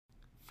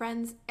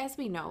Friends, as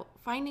we know,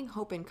 finding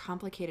hope in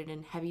complicated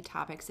and heavy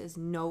topics is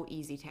no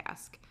easy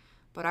task.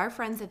 But our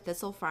friends at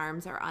Thistle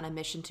Farms are on a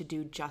mission to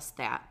do just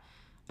that.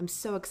 I'm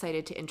so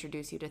excited to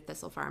introduce you to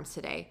Thistle Farms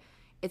today.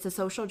 It's a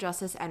social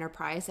justice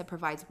enterprise that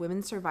provides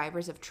women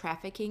survivors of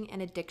trafficking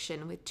and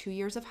addiction with 2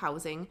 years of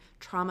housing,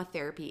 trauma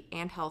therapy,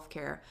 and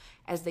healthcare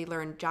as they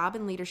learn job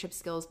and leadership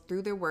skills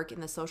through their work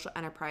in the social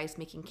enterprise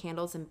making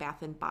candles and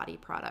bath and body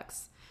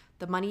products.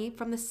 The money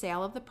from the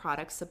sale of the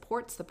products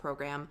supports the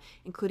program,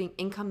 including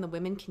income the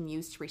women can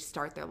use to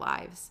restart their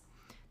lives.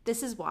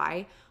 This is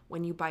why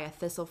when you buy a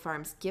Thistle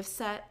Farms gift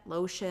set,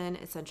 lotion,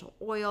 essential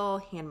oil,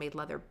 handmade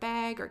leather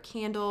bag, or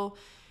candle,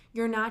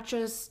 you're not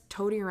just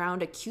toting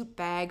around a cute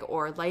bag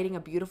or lighting a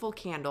beautiful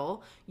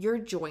candle, you're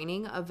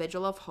joining a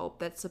vigil of hope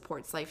that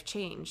supports life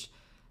change.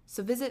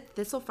 So visit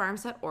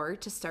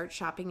thistlefarms.org to start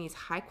shopping these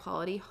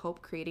high-quality,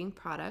 hope-creating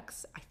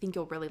products. I think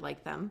you'll really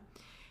like them.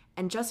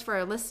 And just for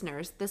our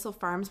listeners, Thistle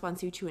Farms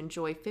wants you to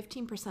enjoy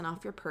 15%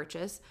 off your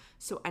purchase,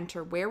 so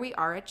enter Where We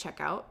Are at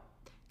checkout.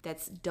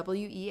 That's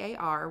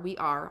WEAR, we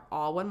are,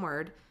 all one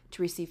word,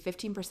 to receive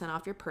 15%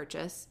 off your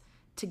purchase.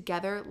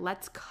 Together,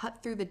 let's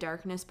cut through the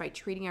darkness by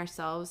treating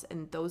ourselves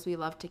and those we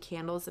love to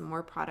candles and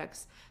more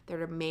products that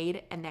are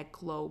made and that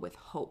glow with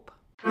hope.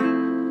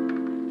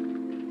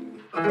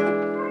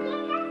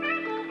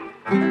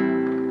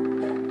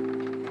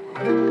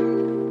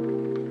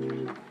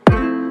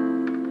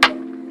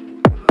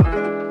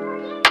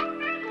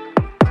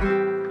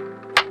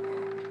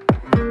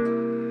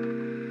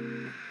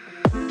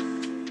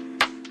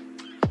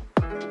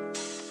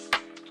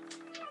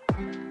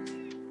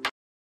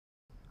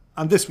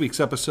 On this week's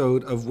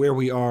episode of Where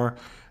We Are,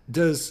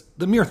 does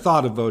the mere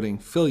thought of voting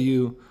fill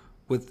you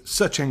with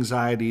such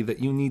anxiety that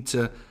you need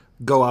to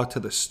go out to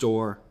the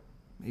store,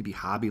 maybe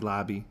Hobby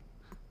Lobby,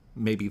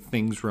 maybe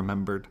Things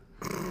Remembered,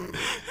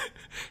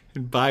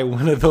 and buy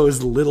one of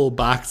those little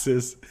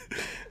boxes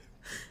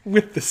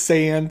with the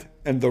sand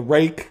and the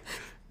rake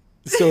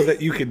so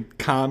that you can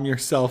calm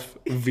yourself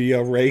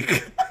via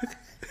rake?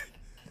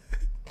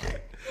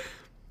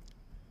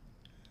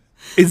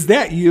 Is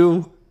that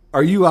you?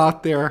 Are you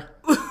out there?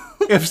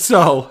 If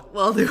so,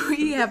 well,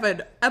 we have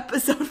an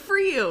episode for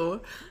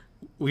you.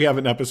 We have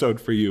an episode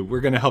for you.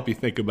 We're going to help you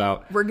think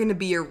about... We're going to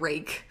be your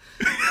rake.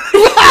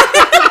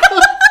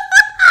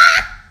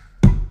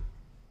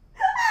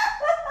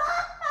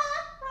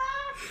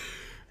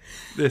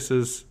 This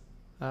is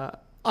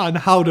on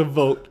how to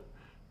vote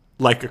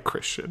like a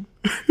Christian.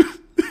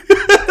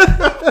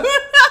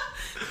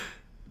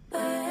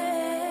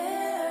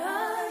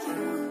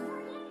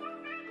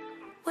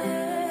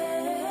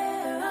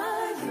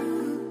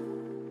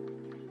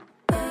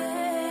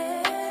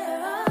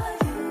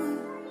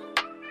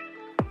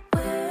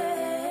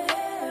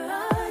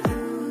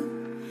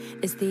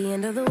 It's the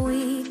end of the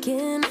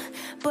weekend,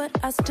 but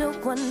I still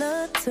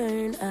wanna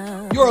turn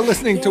out. You're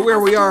listening to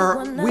Where We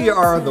Are. We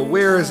are the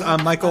Wheres.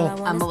 I'm Michael.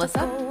 I'm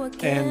Melissa.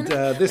 And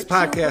this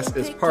podcast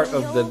is part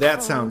of the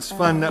That Sounds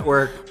Fun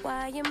network.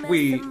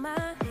 We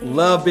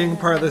love being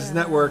part of this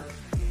network.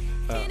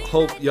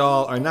 Hope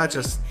y'all are not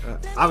just,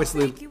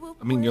 obviously,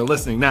 you're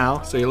listening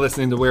now, so you're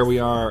listening to Where We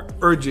Are.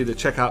 Urge you to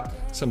check out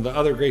some of the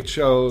other great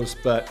shows,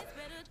 but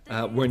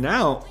we're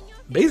now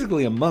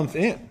basically a month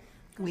in.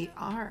 We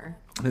are.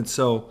 And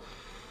so,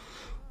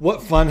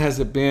 what fun has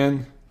it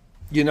been?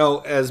 You know,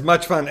 as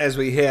much fun as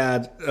we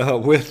had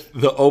with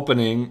the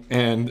opening,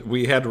 and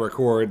we had to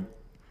record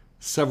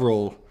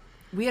several...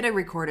 We had to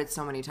record it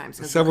so many times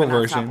because several we could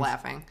not versions. stop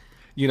laughing.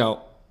 You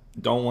know,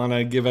 don't want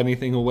to give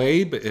anything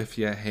away, but if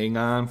you hang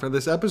on for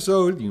this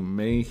episode, you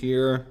may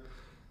hear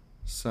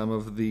some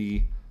of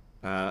the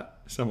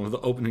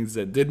openings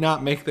that did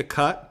not make the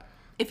cut.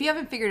 If you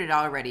haven't figured it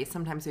out already,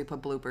 sometimes we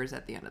put bloopers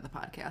at the end of the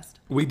podcast.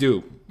 We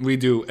do.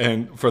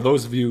 And for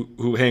those of you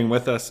who hang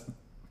with us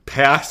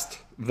past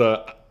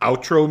the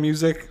outro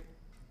music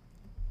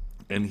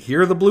and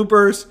hear the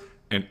bloopers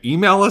and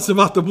email us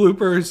about the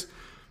bloopers,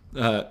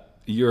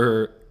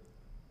 you're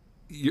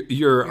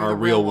our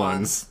real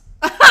ones.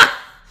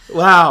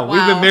 Wow,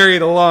 we've been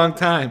married a long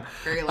time.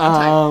 Very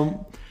long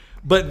time.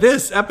 But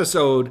this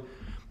episode,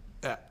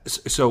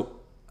 so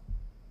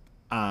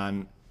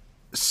on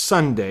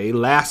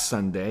last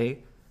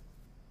Sunday,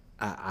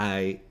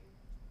 I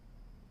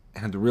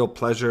had the real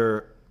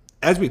pleasure,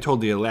 as we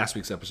told you in last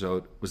week's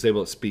episode, was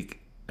able to speak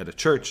at a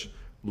church,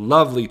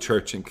 lovely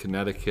church in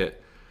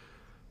Connecticut.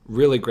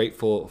 Really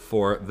grateful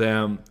for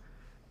them,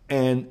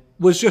 and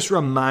was just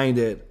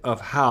reminded of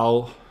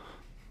how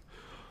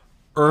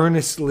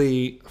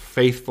earnestly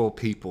faithful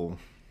people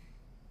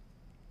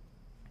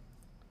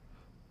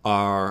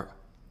are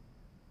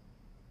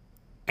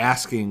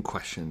asking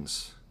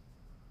questions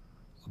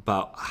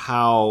about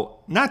how,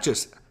 not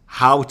just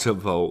how to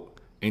vote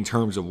in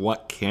terms of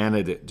what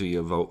candidate do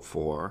you vote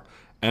for,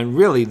 and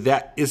really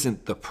that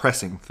isn't the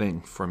pressing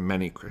thing for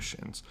many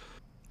Christians.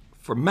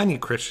 For many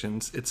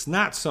Christians, it's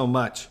not so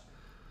much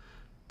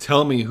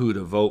tell me who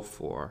to vote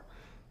for,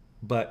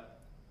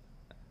 but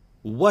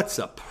what's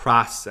a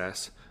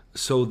process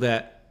so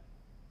that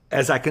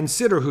as I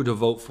consider who to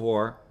vote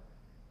for,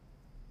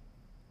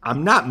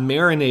 I'm not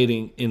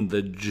marinating in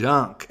the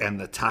junk and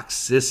the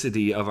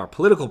toxicity of our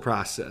political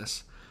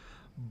process,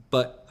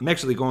 but I'm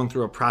actually going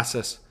through a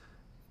process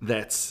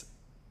that's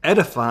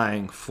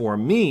edifying for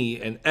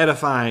me and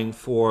edifying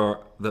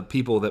for the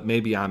people that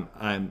maybe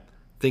I'm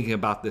thinking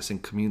about this in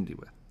community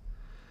with.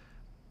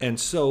 And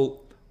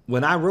so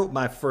when I wrote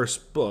my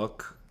first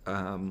book,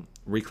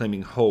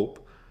 Reclaiming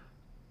Hope,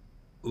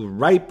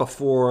 right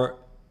before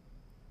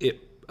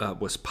it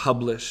was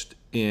published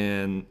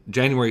in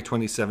January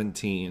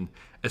 2017,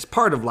 as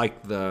part of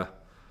like the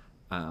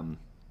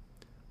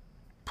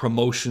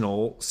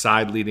promotional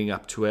side leading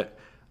up to it,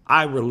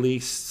 I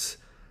released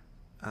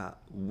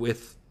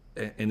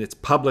and it's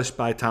published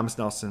by Thomas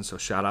Nelson, so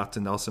shout out to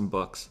Nelson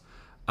Books,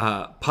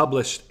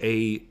 published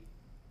a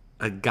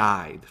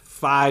guide,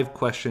 5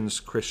 questions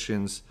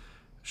Christians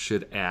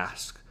should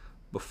ask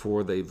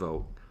before they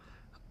vote.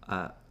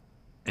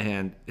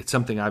 And it's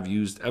something I've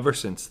used ever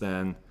since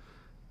then.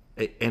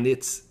 And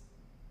it's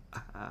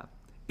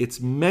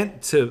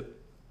meant to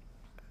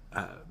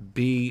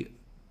be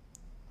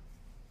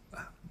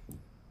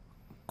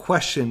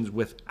questions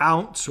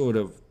without sort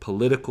of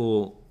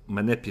political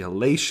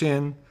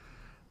manipulation.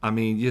 I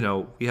mean,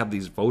 we have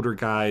these voter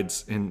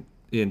guides in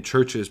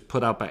churches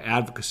put out by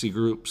advocacy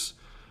groups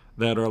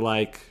that are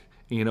like,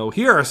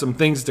 here are some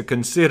things to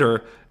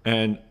consider.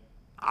 And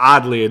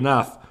oddly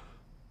enough,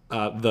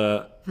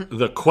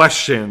 the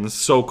questions,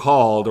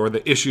 so-called, or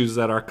the issues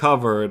that are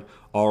covered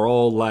are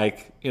all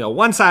like,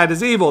 one side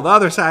is evil, the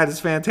other side is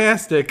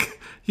fantastic.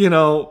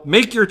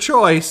 Make your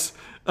choice.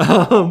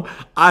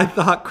 I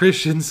thought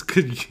Christians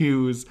could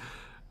use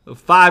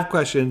 5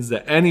 questions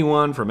that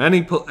anyone from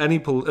any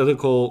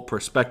political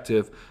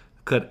perspective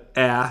could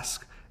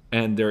ask,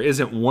 and there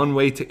isn't one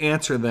way to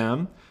answer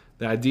them.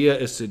 The idea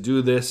is to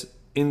do this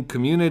in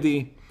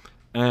community,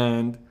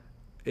 and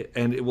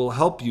it will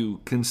help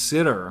you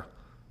consider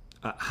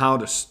how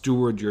to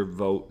steward your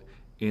vote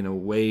in a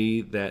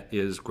way that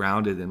is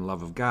grounded in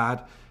love of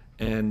God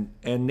and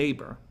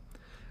neighbor.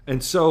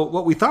 And so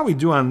what we thought we'd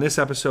do on this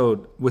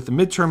episode, with the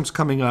midterms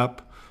coming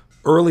up,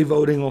 early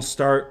voting will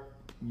start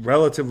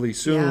relatively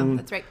soon. Yeah,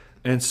 that's right.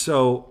 And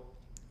so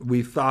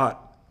we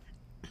thought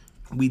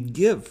we'd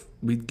give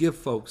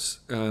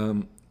folks,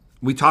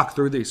 we talk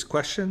through these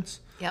questions.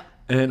 Yep.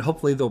 And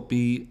hopefully they'll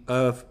be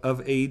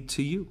of aid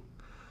to you.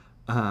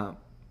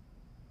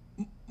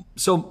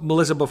 So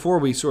Melissa, before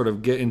we sort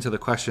of get into the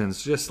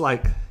questions, just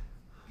like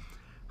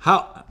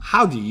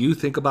how do you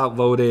think about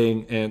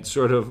voting, and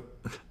sort of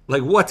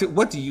like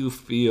what do you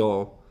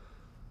feel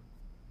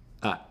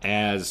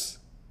as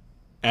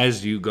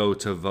you go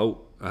to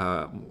vote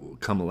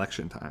come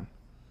election time?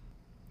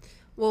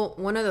 Well,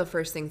 one of the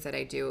first things that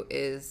I do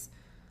is,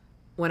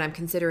 when I'm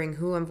considering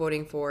who I'm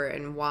voting for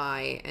and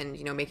why, and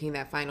making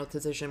that final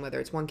decision, whether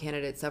it's one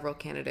candidate, several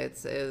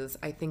candidates, is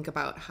I think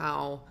about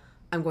how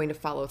I'm going to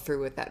follow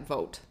through with that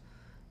vote.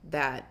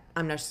 That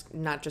I'm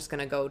not just going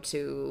to go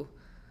to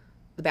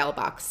the ballot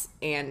box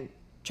and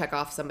check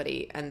off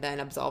somebody and then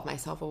absolve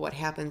myself of what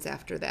happens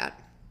after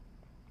that.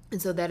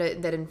 And so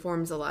that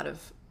informs a lot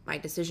of my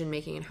decision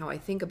making and how I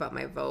think about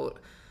my vote.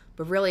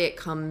 But really, it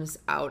comes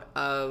out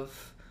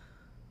of,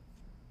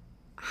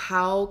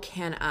 how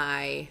can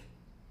I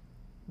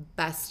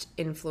best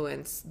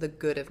influence the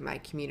good of my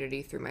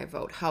community through my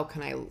vote? How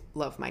can I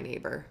love my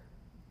neighbor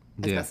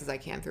as best as I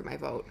can through my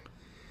vote?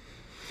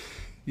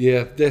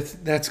 Yeah,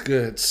 that's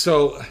good.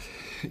 So,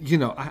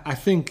 I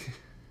think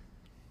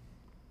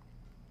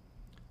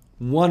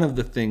one of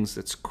the things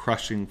that's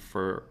crushing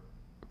for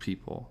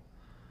people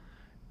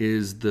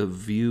is the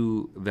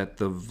view that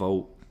the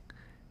vote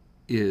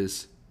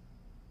is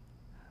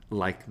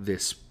like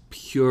this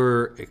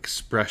pure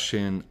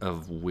expression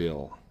of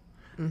will.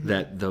 Mm-hmm.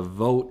 That the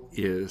vote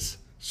is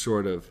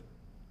sort of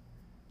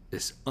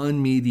this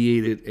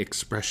unmediated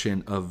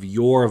expression of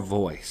your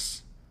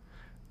voice.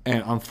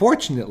 And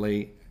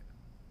unfortunately,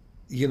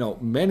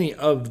 many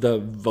of the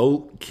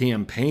vote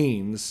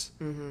campaigns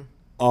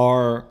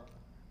are,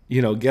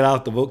 get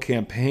out the vote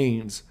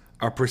campaigns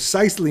are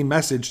precisely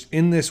messaged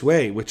in this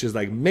way, which is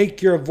like,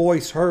 make your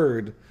voice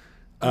heard,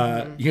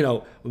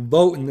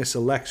 vote in this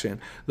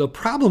election. The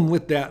problem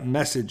with that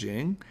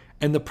messaging,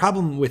 and the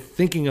problem with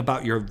thinking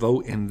about your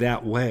vote in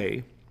that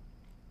way,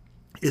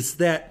 is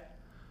that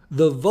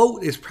the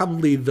vote is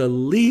probably the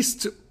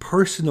least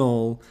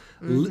personal,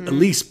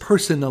 least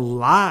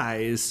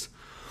personalized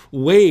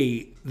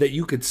way that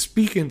you could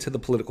speak into the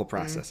political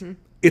process.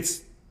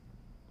 It's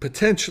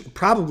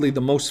probably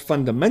the most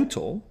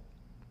fundamental,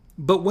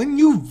 but when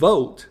you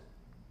vote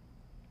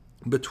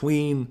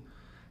between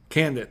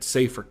candidates,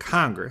 say for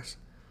Congress,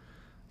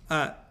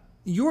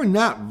 you're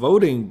not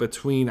voting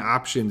between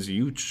options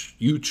you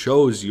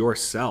chose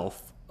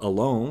yourself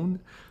alone.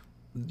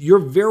 Your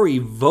very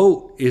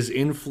vote is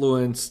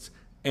influenced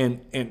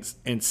and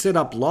set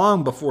up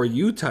long before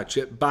you touch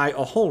it by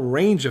a whole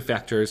range of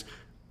factors.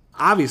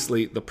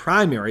 Obviously the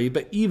primary,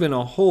 but even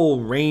a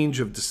whole range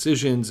of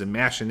decisions and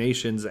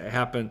machinations that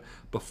happen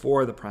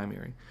before the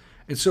primary.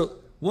 And so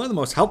one of the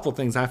most helpful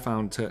things I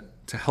found to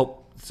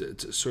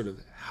sort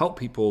of help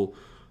people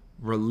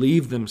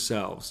relieve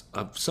themselves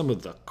of some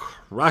of the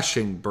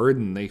crushing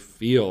burden they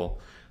feel,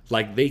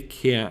 like they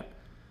can't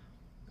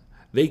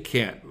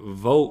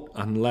vote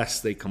unless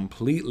they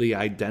completely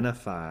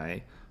identify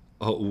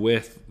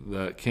with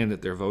the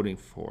candidate they're voting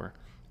for,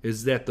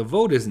 is that the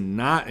vote is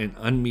not an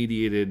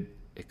unmediated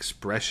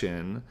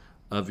expression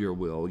of your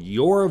will.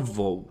 Your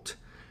vote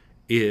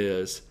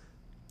is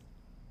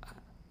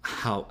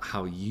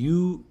how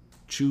you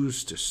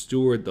choose to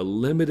steward the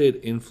limited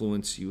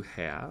influence you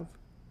have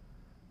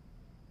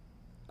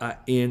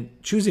in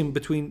choosing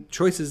between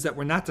choices that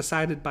were not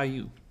decided by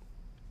you.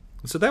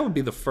 So that would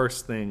be the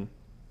first thing.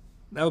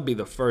 That would be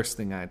the first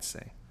thing I'd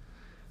say.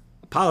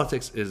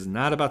 Politics is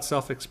not about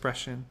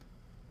self-expression,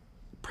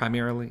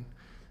 primarily.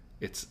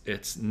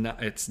 It's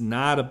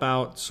not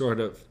about sort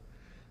of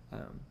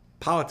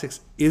politics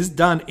is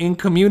done in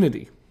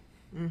community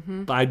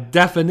by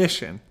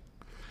definition.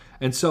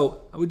 And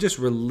so I would just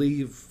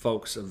relieve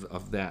folks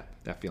of that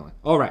feeling.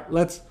 All right,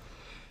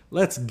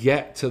 let's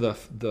get to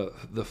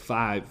the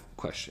 5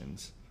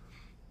 questions.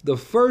 The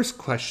first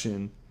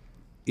question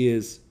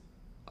is,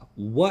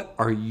 what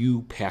are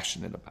you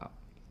passionate about?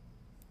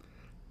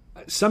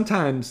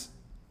 Sometimes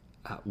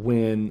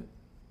when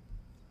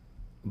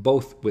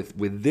both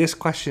with this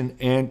question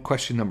and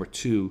question number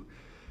 2,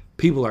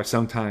 people are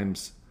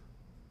sometimes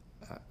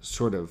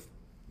sort of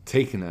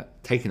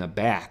taken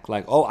aback,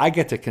 like, oh, I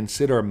get to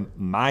consider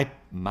my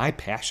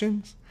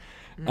passions,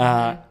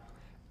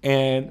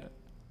 and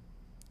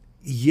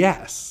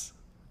yes,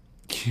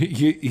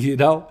 you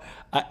know,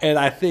 and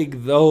I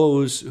think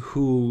those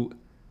who,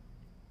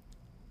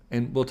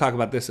 and we'll talk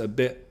about this a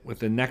bit with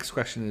the next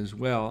question as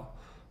well,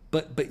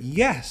 but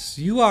yes,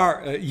 you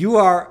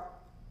are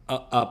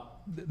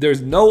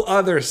there's no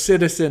other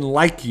citizen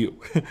like you,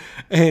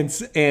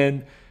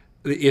 and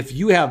if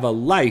you have a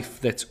life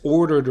that's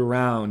ordered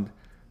around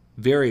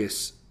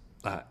various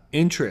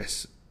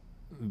interests,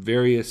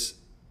 various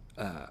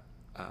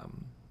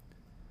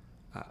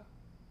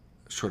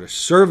sort of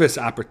service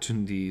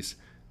opportunities,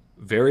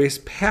 various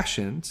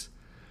passions,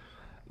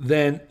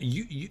 then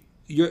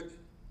you're,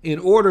 in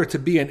order to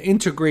be an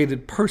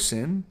integrated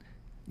person,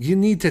 you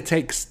need to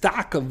take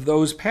stock of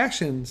those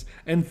passions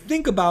and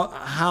think about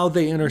how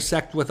they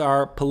intersect with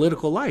our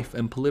political life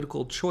and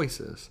political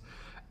choices.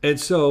 And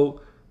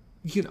so,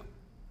 you know,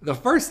 the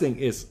first thing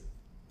is,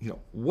 you know,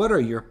 what are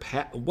you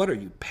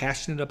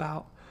passionate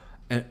about,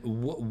 and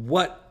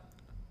what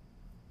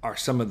are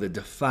some of the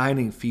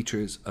defining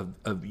features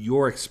of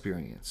your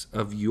experience,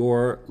 of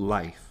your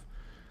life?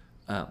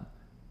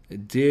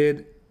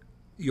 Did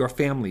your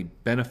family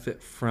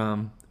benefit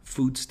from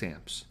food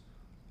stamps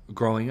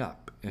growing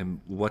up?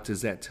 And what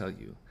does that tell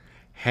you?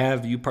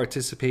 Have you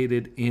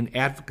participated in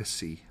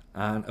advocacy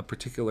on a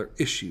particular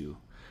issue?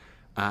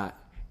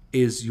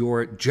 Is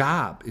your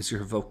job, is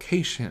your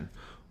vocation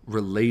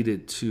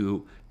related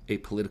to a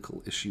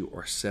political issue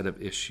or set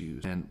of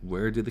issues? And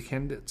where do the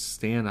candidates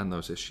stand on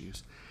those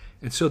issues?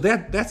 And so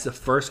that's the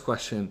first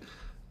question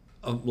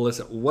of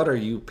Melissa. What are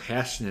you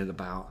passionate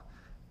about?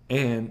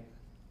 And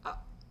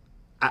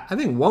I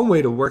think one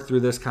way to work through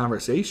this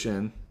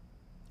conversation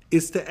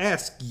is to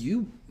ask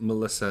you,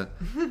 Melissa,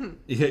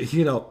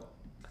 you know,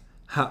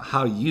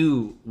 how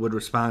you would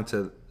respond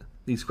to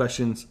these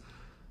questions.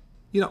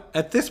 You know,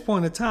 at this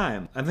point in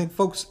time, I think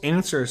folks'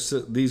 answers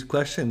to these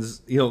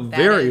questions, you know,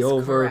 vary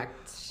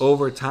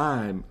over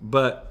time.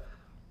 But,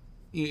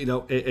 you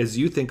know, as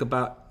you think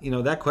about, you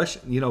know, that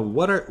question, you know,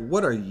 what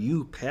are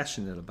you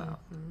passionate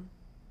about? Mm-hmm.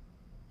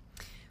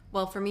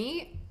 Well, for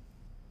me,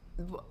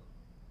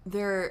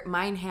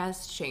 mine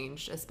has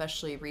changed,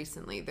 especially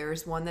recently.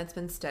 There's one that's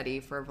been steady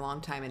for a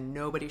long time, and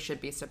nobody should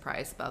be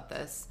surprised about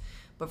this.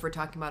 But if we're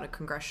talking about a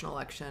congressional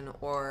election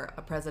or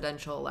a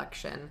presidential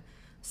election,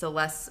 so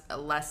less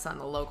on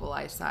the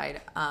localized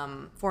side,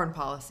 foreign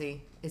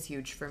policy is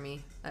huge for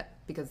me,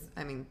 because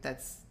I mean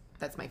that's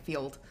my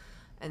field,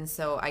 and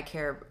so I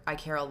care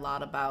a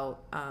lot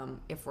about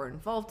if we're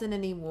involved in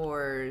any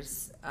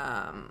wars,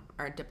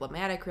 our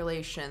diplomatic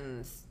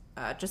relations,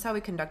 just how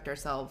we conduct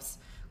ourselves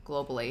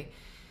globally.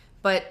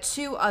 But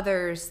 2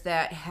 others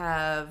that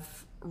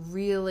have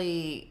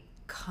really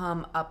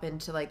come up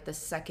into like the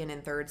second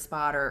and third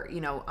spot, or,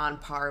 you know, on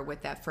par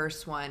with that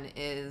first one,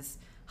 is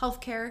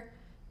healthcare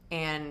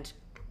and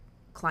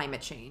climate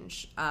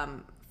change.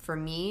 For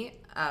me,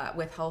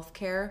 with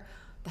healthcare,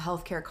 the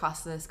healthcare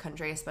costs in this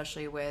country,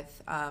 especially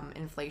with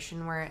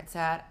inflation where it's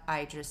at,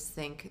 I just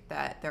think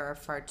that there are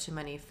far too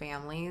many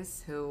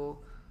families who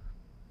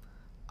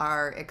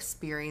are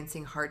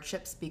experiencing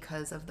hardships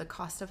because of the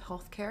cost of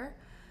healthcare.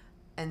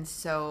 And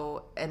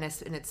so, and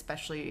it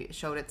especially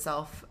showed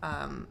itself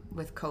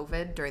with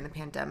COVID during the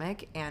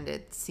pandemic. And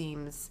it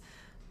seems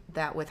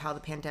that with how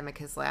the pandemic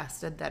has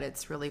lasted, that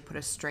it's really put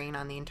a strain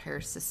on the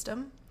entire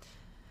system,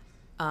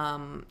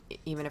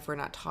 even if we're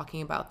not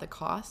talking about the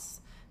costs.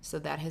 So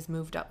that has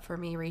moved up for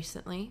me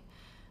recently.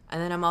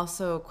 And then I'm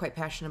also quite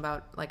passionate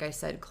about, like I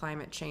said,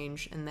 climate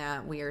change, and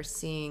that we are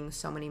seeing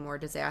so many more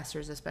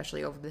disasters,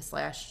 especially over this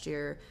last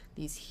year,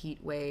 these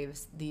heat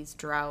waves, these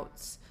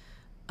droughts,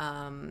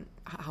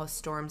 how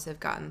storms have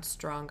gotten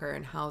stronger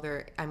and how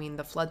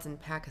the floods in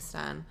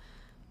Pakistan,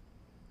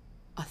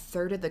 a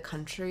third of the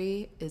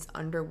country is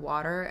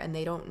underwater and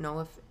they don't know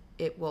if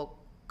it will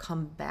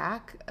come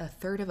back. A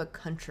third of a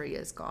country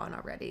is gone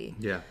already.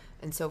 Yeah.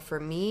 And so for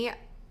me,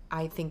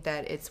 I think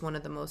that it's one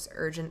of the most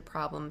urgent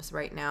problems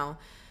right now.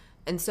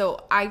 And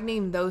so I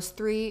named those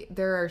three.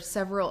 There are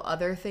several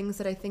other things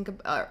that I think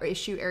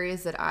issue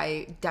areas that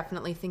I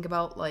definitely think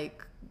about,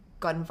 like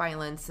gun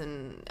violence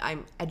and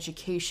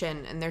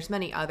education, and there's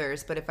many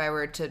others. But if I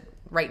were to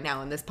right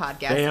now in this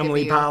podcast,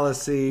 family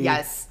policy,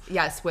 yes,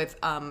 with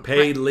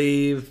paid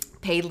leave,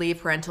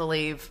 parental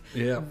leave,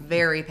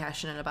 very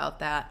passionate about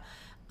that.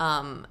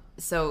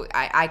 So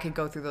I could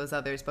go through those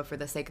others, but for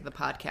the sake of the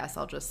podcast,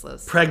 I'll just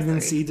list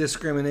pregnancy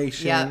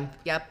discrimination.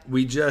 Yep.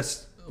 We've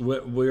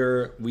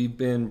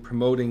been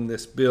promoting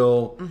this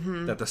bill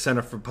Mm-hmm. that the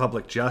Center for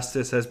Public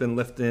Justice has been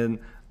lifting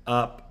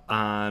up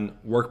on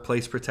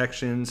workpace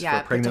protections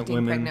for pregnant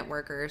women, pregnant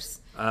workers,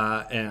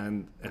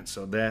 and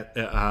so that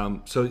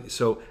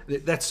so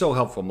that's so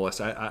helpful,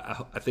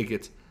 Melissa. I think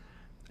it's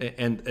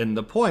and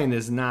the point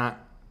is not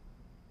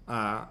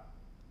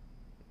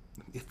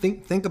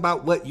think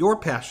about what your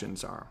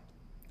passions are.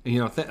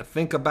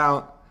 Think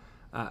about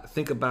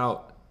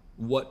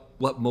what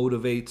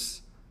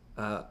motivates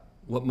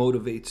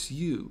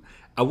you.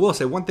 I will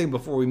say one thing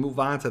before we move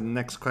on to the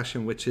next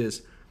question, which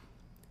is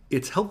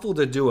it's helpful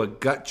to do a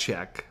gut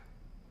check.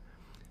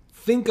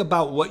 Think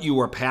about what you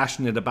were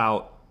passionate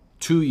about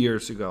 2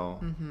 years ago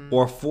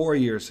or 4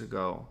 years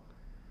ago,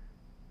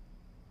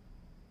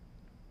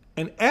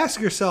 and ask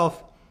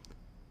yourself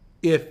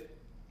if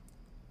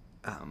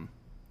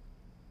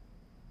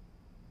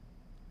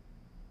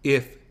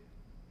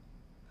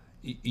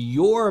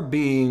you're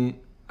being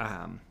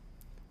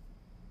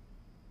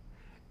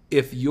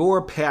if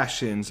your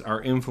passions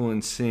are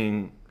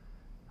influencing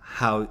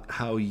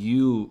how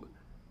you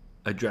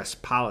address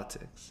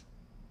politics,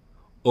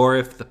 or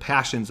if the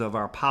passions of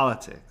our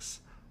politics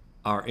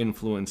are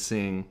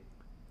influencing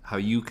how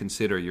you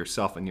consider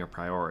yourself and your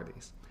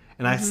priorities.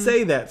 And I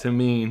say that to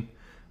mean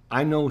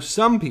I know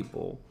some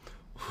people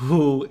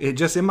who,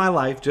 just in my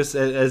life, just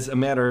as a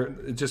matter,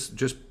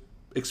 just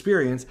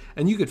experience,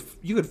 and you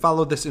could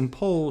follow this in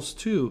polls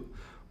too,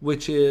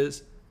 which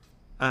is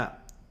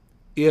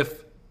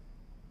if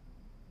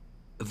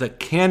the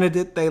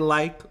candidate they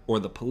like or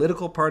the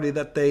political party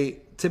that they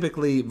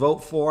typically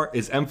vote for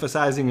is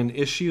emphasizing an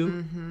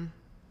issue,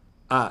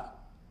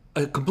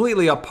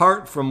 completely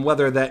apart from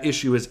whether that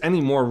issue is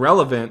any more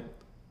relevant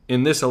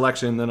in this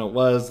election than it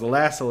was the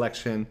last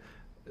election,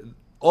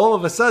 all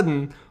of a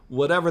sudden,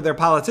 whatever their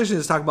politician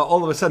is talking about,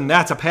 all of a sudden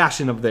that's a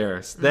passion of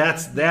theirs.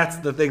 That's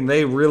the thing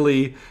they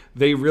really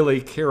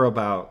care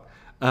about.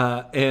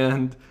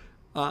 And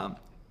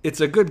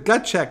it's a good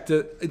gut check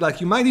to,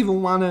 like, you might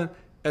even want to,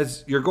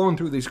 as you're going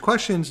through these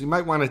questions, you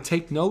might want to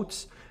take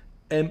notes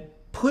and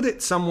put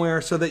it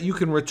somewhere so that you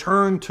can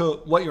return to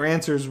what your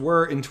answers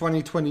were in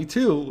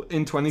 2022,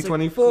 in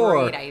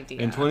 2024, great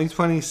idea. in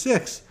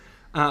 2026.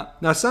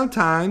 Now,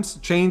 sometimes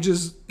change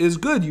is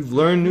good. You've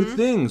learned new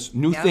things.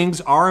 New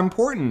things are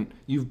important.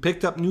 You've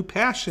picked up new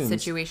passions.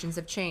 Situations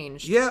have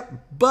changed. Yeah,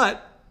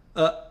 but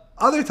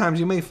other times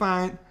you may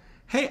find,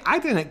 hey, I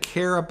didn't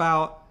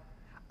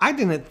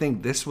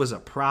think this was a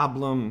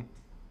problem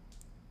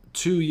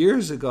 2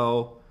 years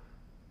ago.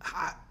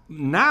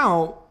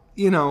 Now,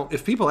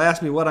 if people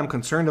ask me what I'm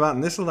concerned about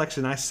in this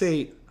election, I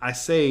say,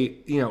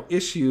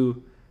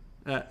 issue.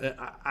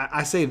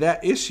 I say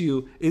that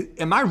issue.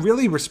 Am I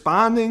really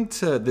responding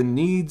to the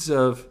needs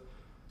of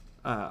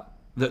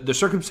the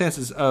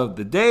circumstances of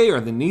the day, or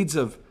the needs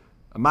of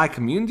my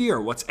community,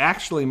 or what's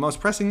actually most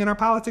pressing in our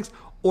politics?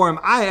 Or am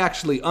I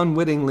actually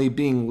unwittingly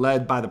being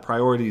led by the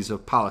priorities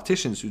of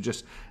politicians who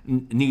just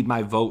need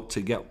my vote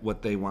to get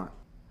what they want?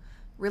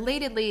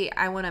 Relatedly,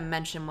 I want to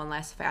mention one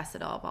last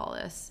facet of all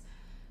this,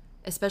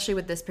 especially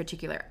with this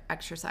particular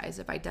exercise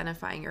of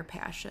identifying your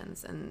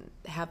passions and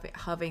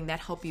having that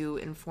help you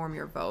inform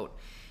your vote,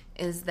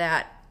 is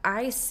that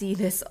I see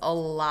this a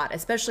lot,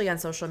 especially on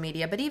social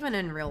media, but even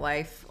in real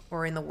life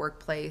or in the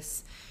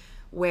workplace,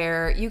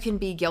 where you can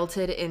be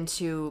guilted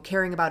into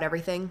caring about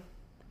everything,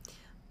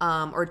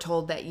 or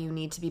told that you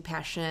need to be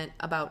passionate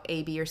about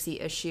A, B, or C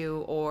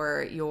issue,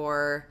 or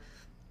you're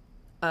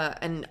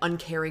an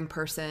uncaring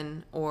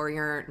person, or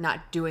you're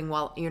not doing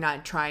well, you're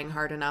not trying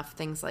hard enough,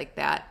 things like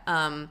that.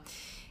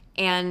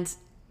 And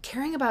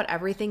caring about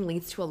everything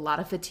leads to a lot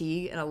of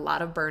fatigue and a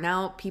lot of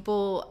burnout.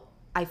 People,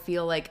 I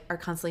feel like, are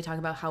constantly talking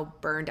about how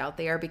burned out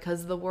they are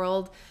because of the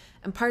world.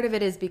 And part of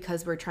it is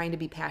because we're trying to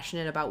be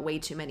passionate about way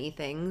too many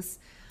things.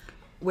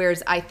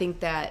 Whereas I think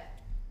that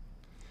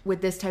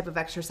with this type of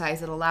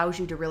exercise, it allows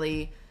you to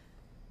really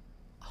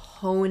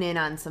hone in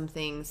on some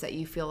things that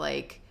you feel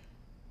like,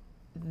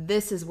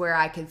 this is where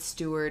I could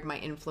steward my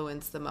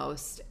influence the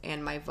most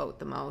and my vote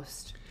the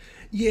most.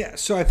 Yeah,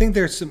 so I think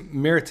there's some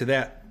merit to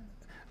that.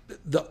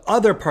 The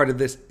other part of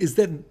this is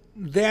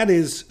that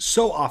is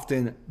so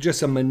often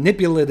just a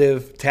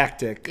manipulative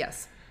tactic.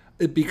 Yes.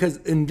 because,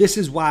 and this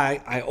is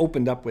why I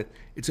opened up with,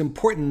 it's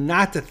important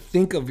not to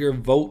think of your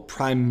vote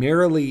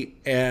primarily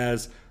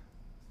as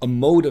a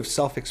mode of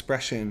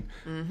self-expression,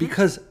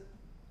 because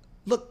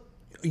look,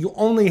 you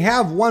only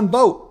have one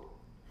vote.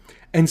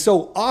 And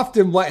so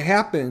often what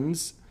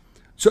happens,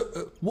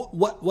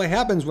 what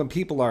happens when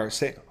people are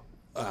saying,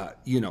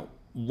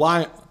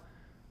 why,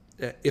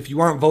 if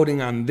you aren't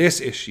voting on this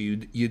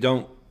issue, you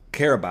don't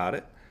care about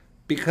it?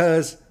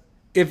 Because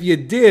if you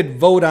did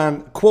vote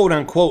on, quote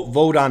unquote,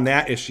 vote on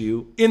that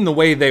issue in the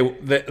way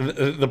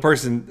the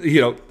person,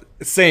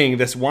 saying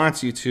this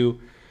wants you to,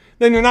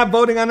 then you're not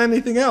voting on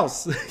anything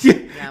else.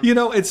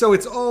 And so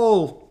it's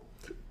all,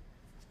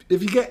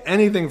 if you get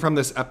anything from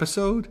this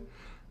episode,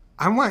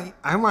 I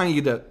want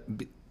you to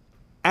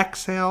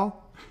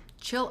exhale,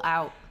 chill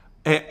out,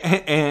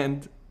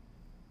 and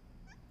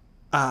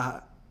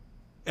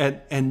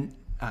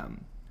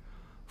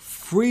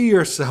free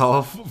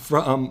yourself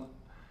from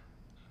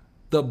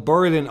the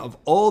burden of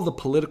all the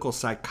political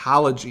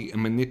psychology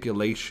and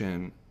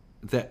manipulation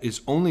that is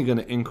only going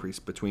to increase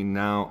between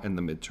now and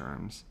the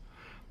midterms.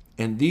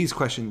 And these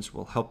questions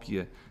will help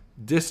you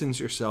distance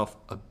yourself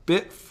a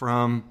bit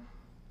from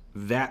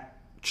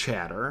that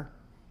chatter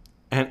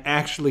and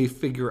actually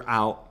figure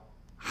out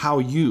how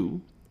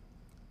you,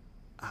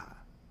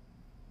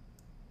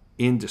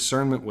 in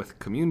discernment with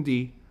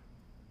community,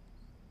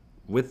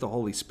 with the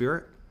Holy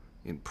Spirit,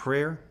 in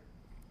prayer,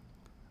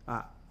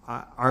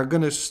 are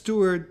going to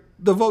steward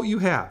the vote you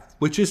have,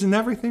 which isn't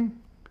everything,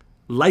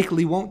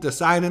 likely won't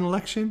decide an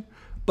election,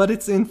 but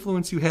it's the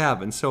influence you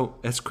have. And so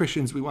as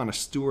Christians, we want to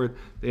steward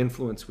the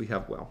influence we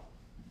have well.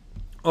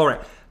 All right,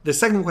 the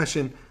second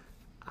question,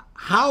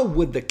 how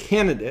would the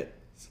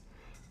candidates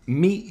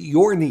meet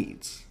your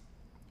needs?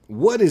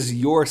 What is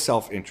your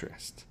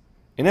self-interest?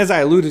 And as I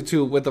alluded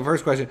to with the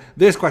first question,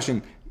 this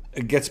question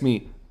gets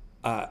me,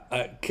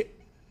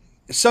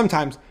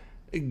 sometimes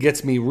it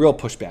gets me real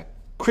pushback.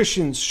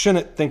 Christians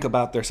shouldn't think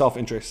about their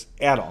self-interest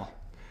at all.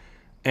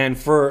 And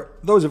for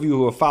those of you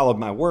who have followed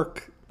my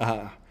work,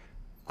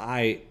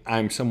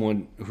 I'm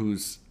someone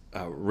who's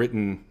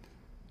written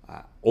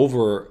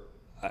over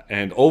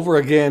and over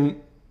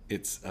again,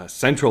 it's a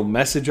central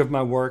message of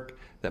my work,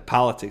 that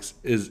politics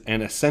is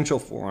an essential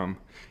forum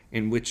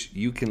in which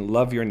you can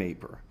love your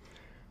neighbor.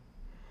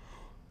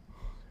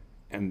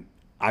 And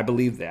I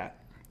believe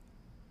that.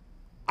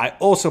 I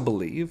also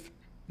believe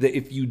that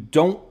if you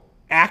don't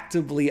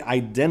actively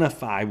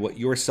identify what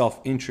your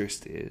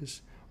self-interest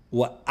is,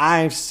 what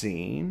I've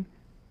seen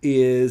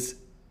is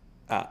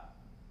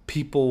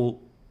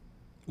people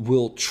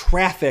will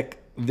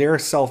traffic their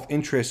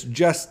self-interest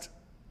just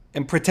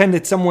and pretend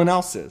it's someone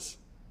else's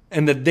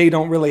and that they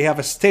don't really have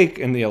a stake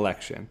in the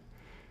election.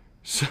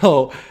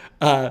 So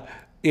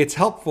it's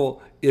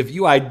helpful if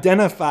you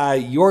identify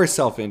your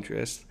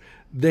self-interest,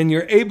 then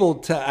you're able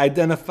to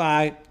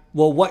identify,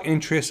 well, what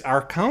interests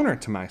are counter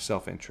to my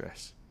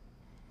self-interest?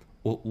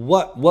 Well,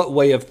 what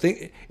way of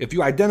thinking? If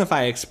you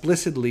identify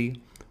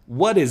explicitly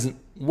what is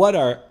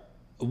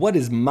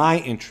my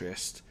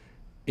interest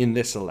in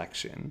this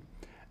election,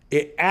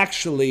 it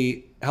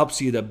actually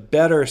helps you to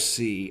better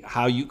see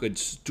how you could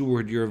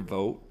steward your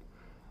vote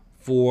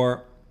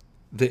for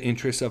the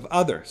interests of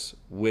others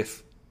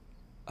with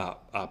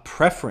a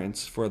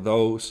preference for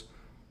those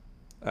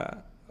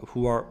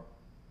who are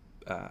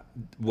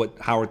what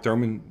Howard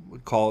Thurman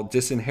would call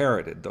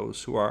disinherited,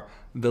 those who are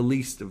the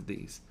least of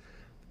these.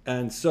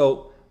 And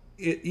so,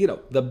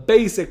 the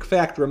basic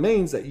fact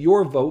remains that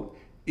your vote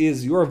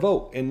is your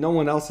vote, and no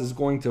one else is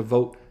going to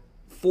vote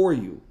for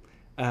you.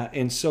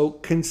 And so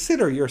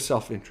consider your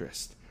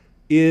self-interest.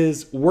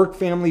 Is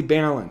work-family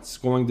balance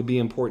going to be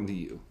important to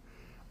you?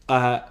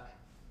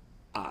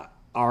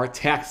 Are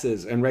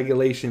taxes and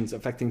regulations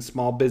affecting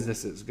small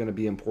businesses going to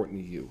be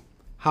important to you?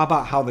 How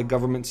about how the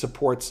government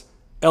supports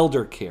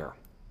elder care?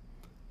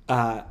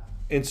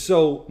 And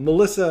so,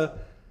 Melissa,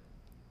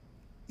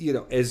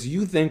 as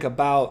you think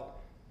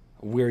about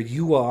where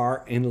you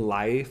are in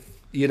life,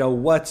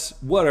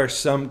 what are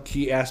some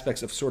key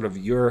aspects of sort of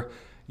your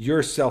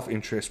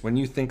self-interest when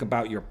you think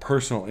about your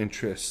personal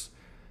interests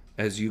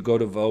as you go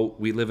to vote?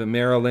 We live in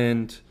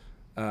Maryland.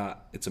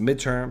 It's a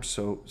midterm,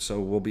 so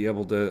we'll be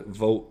able to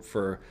vote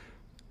for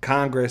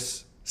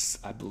Congress.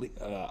 I believe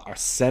our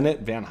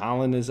Senate, Van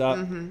Hollen is up.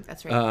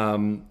 That's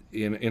right.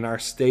 In our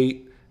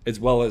state, as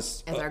well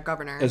as our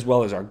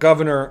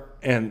governor,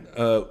 and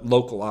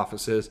local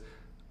offices.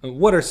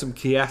 What are some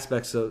key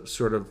aspects of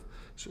sort of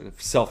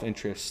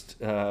self-interest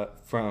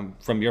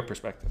from your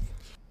perspective?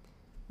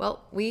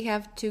 Well, we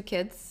have 2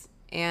 kids,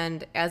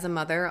 and as a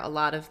mother, a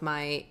lot of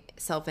my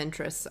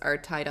self-interests are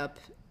tied up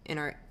in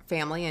our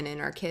family and in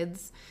our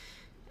kids.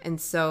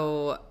 And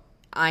so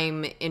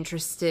I'm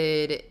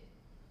interested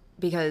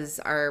because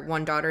our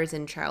one daughter is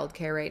in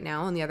childcare right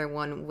now and the other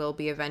one will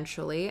be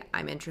eventually.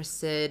 I'm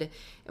interested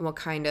in what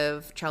kind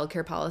of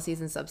childcare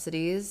policies and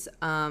subsidies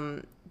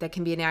that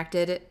can be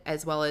enacted,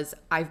 as well as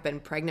I've been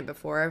pregnant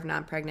before. I'm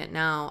not pregnant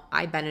now.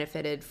 I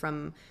benefited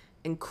from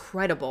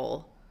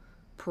incredible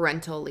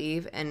parental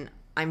leave, and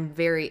I'm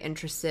very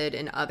interested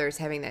in others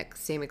having that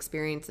same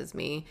experience as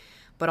me,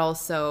 but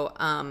also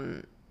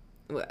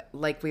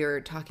like we were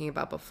talking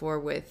about before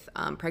with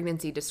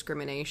pregnancy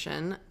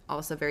discrimination,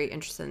 also very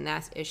interested in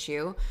that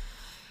issue.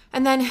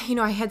 And then,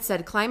 I had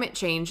said climate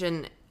change,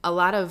 and a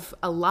lot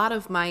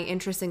of my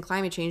interest in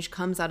climate change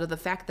comes out of the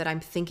fact that I'm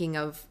thinking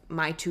of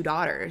my 2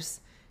 daughters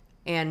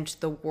and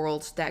the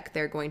world that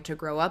they're going to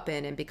grow up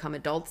in and become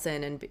adults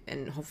in,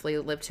 and hopefully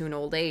live to an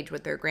old age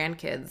with their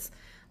grandkids.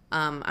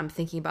 I'm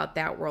thinking about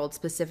that world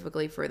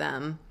specifically for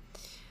them.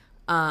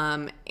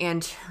 And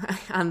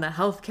on the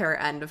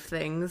healthcare end of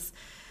things,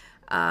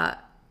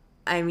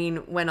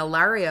 when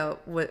Ilaria,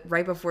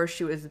 right before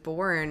she was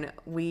born,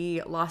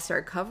 we lost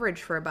our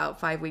coverage for about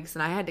 5 weeks,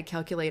 and I had to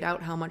calculate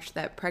out how much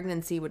that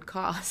pregnancy would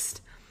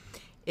cost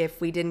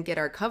if we didn't get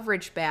our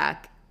coverage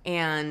back,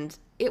 and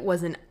it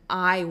was an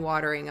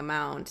eye-watering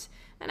amount.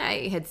 And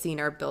I had seen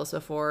our bills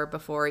before,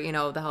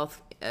 the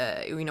health,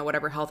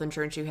 whatever health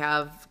insurance you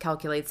have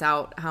calculates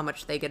out how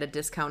much they get a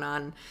discount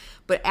on.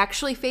 But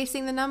actually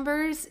facing the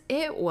numbers,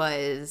 it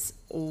was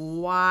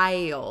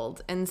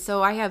wild. And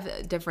so I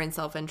have different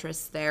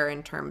self-interests there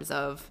in terms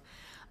of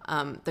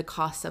the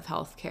cost of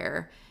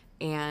healthcare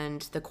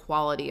and the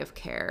quality of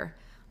care,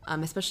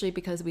 especially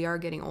because we are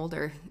getting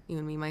older, you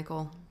and me,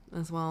 Michael,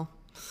 as well.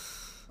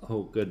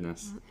 Oh,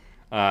 goodness.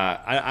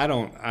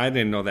 I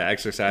didn't know that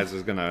exercise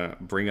was gonna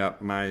bring up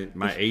my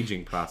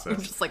aging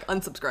process. Just like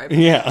unsubscribe.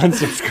 Yeah,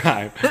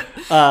 unsubscribe.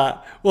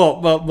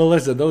 Well,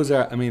 Melissa, this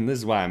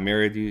is why I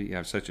married you. You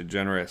have such a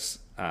generous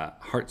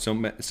heart.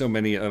 So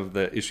many of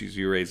the issues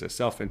you raise as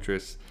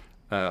self-interest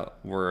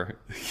were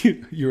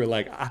you were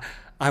like,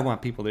 I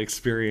want people to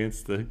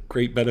experience the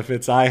great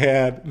benefits I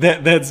had.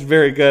 That's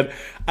very good.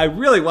 I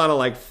really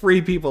want to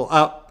free people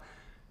up.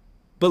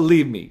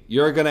 Believe me,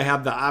 you're going to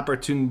have the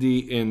opportunity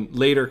in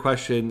later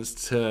questions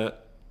to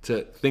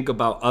think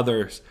about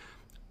others.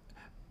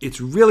 It's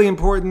really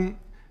important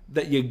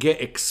that you get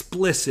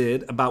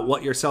explicit about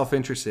what your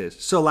self-interest is.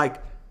 So,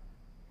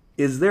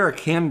 is there a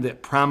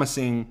candidate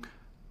promising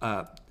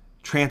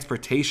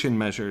transportation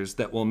measures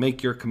that will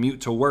make your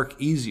commute to work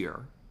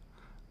easier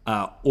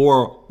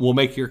or will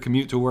make your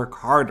commute to work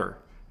harder?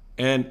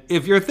 And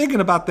if you're thinking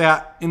about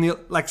that,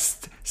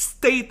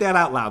 state that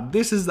out loud.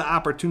 This is the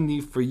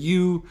opportunity for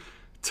you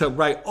to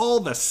write all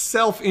the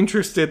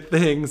self-interested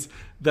things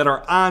that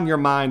are on your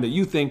mind that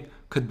you think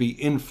could be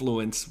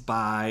influenced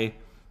by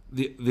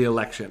the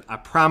election. I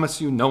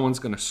promise you, no one's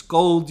going to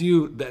scold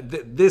you.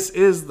 This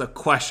is the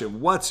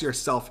question. What's your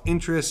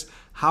self-interest?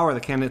 How are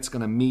the candidates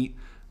going to meet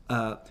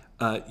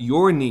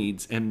your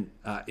needs and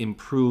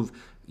improve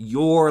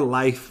your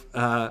life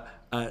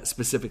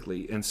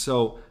specifically? And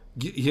so,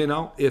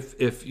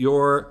 if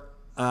you're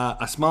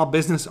a small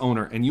business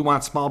owner and you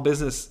want small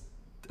business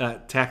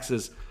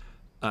taxes,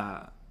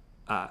 and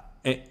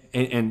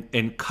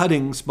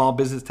cutting small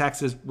business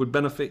taxes would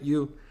benefit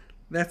you,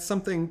 that's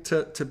something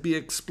to be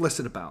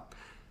explicit about.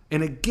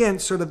 And again,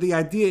 sort of the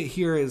idea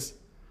here is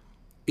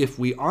if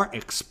we aren't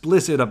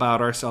explicit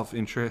about our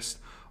self-interest,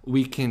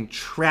 we can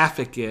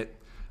traffic it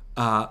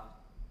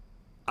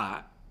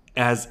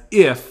as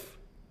if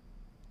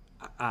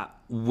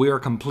we're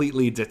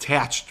completely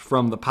detached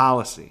from the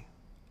policy.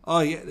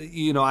 Oh,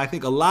 yeah, I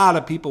think a lot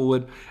of people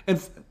would, I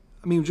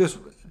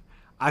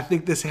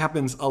think this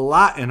happens a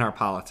lot in our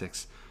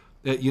politics.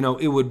 It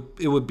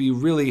would be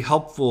really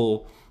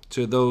helpful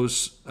to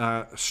those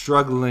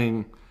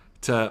struggling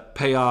to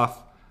pay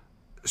off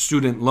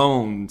student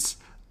loans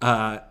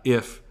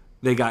if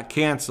they got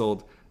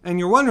canceled. And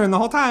you're wondering the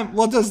whole time,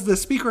 well, does the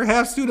speaker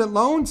have student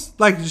loans?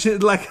 Is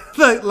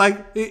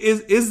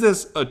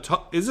this a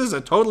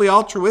totally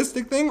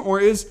altruistic thing, or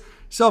is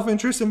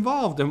self-interest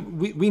involved? And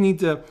we need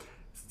to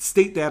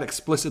state that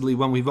explicitly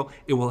when we vote.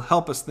 It will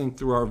help us think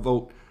through our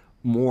vote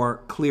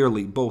more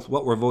clearly, both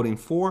what we're voting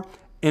for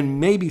and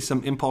maybe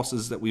some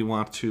impulses that we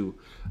want to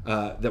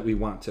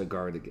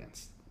guard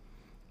against.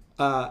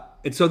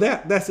 And so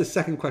that's the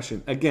second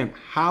question. Again,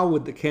 how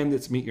would the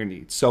candidates meet your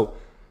needs? So,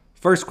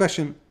 first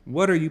question,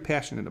 what are you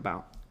passionate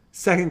about?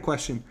 Second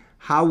question,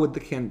 how would the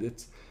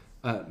candidates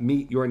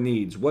meet your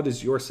needs? What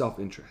is your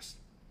self-interest?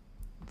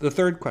 The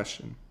third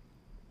question,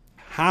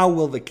 how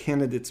will the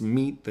candidates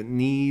meet the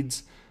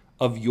needs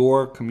of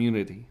your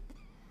community?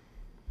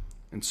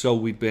 And so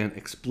we've been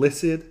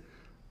explicit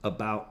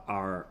about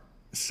our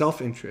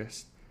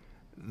self-interest.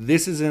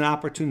 This is an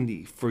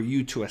opportunity for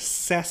you to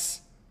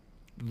assess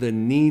the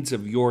needs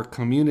of your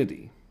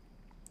community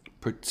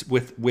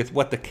with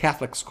what the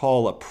Catholics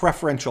call a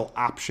preferential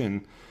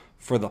option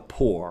for the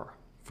poor,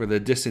 for the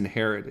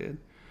disinherited.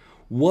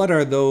 What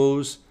are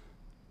those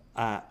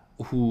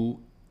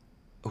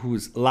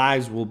whose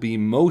lives will be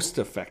most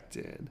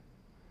affected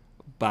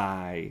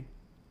by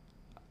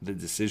the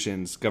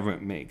decisions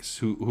government makes,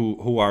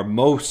 who are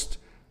most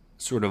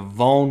sort of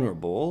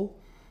vulnerable?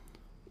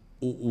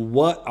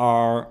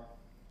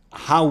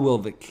 How will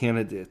the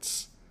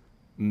candidates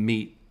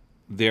meet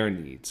their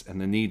needs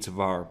and the needs of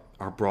our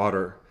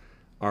broader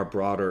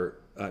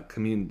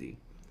community?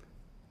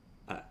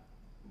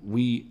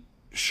 We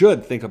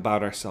should think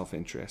about our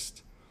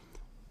self-interest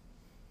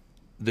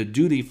the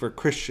duty for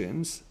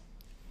Christians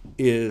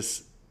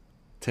is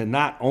to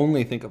not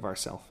only think of our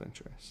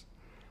self-interest,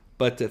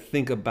 but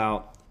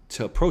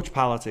to approach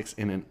politics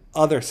in an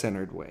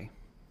other-centered way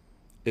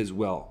as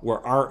well,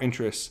 where our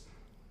interests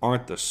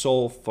aren't the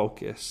sole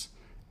focus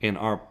in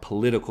our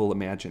political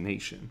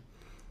imagination.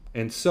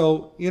 And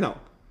so,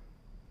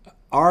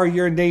 are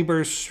your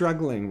neighbors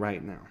struggling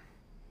right now?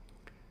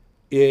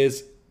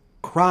 Is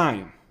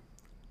crime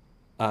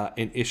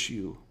an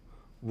issue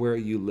where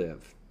you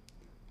live?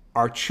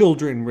 Are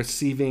children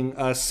receiving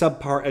a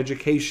subpar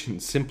education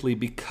simply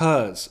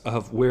because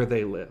of where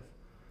they live?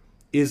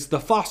 Is the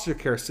foster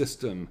care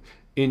system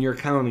in your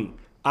county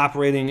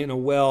operating in a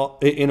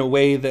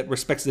way that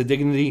respects the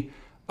dignity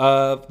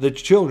of the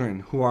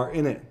children who are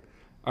in it?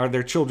 Are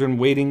there children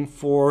waiting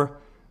for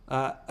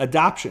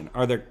adoption?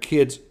 Are there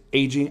kids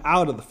aging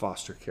out of the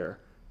foster care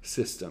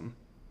system?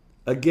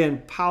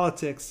 Again,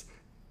 politics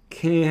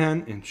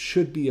can and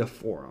should be a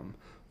forum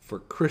for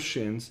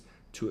Christians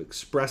to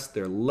express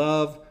their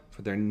love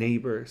for their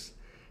neighbors,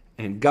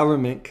 and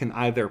government can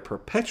either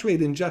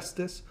perpetuate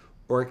injustice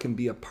or it can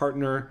be a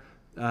partner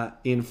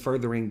in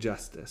furthering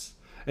justice.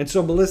 And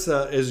so,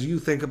 Melissa, as you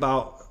think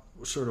about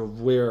sort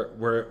of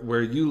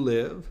where you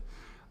live,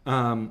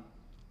 and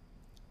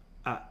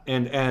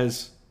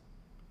as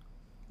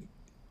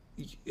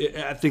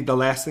I think the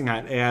last thing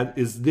I'd add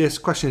is this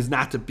question is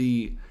not to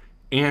be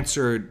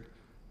answered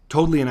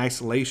totally in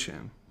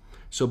isolation.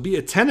 So be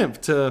attentive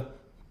to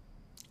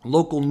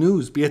local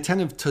news, be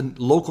attentive to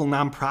local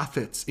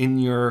nonprofits in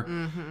your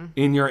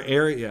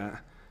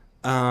area.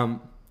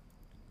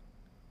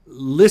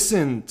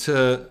 Listen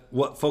to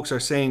what folks are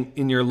saying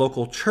in your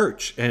local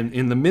church and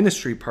in the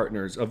ministry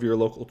partners of your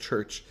local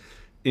church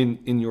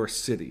in your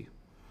city.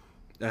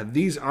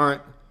 These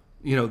aren't,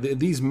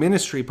 these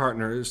ministry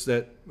partners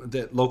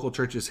that local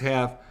churches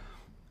have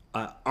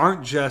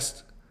aren't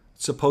just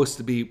supposed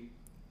to be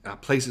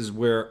places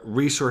where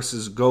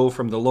resources go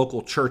from the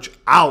local church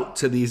out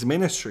to these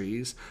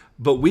ministries,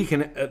 but we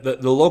can,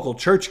 the local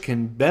church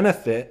can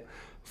benefit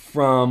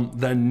from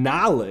the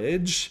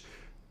knowledge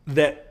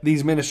that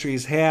these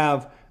ministries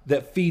have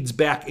that feeds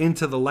back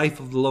into the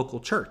life of the local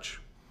church.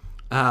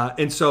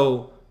 And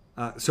so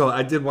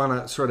I did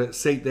want to sort of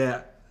say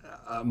that,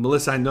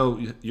 Melissa, I know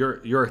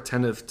you're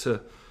attentive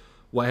to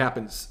what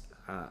happens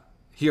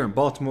here in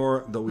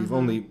Baltimore, though we've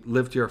only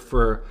lived here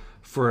for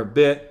a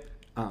bit.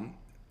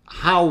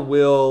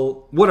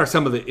 What are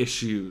some of the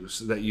issues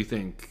that you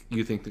think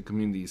the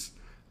community's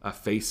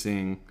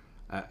facing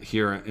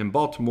here in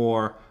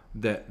Baltimore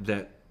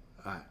that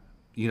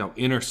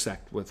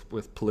intersect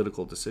with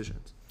political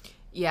decisions?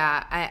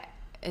 Yeah,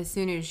 as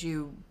soon as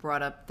you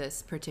brought up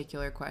this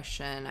particular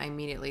question, I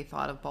immediately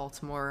thought of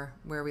Baltimore,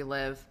 where we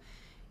live.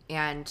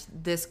 And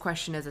this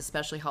question is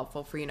especially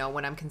helpful for,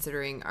 when I'm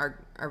considering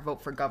our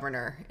vote for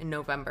governor in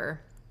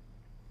November.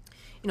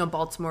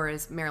 Baltimore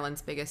is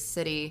Maryland's biggest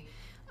city.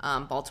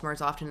 Baltimore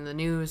is often in the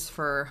news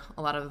for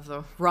a lot of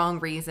the wrong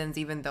reasons,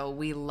 even though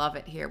we love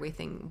it here. We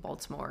think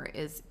Baltimore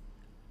is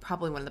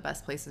probably one of the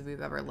best places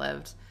we've ever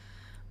lived.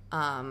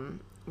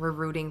 We're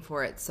rooting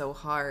for it so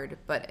hard,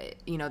 but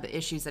the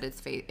issues that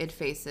it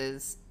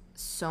faces,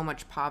 so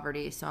much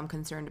poverty. So I'm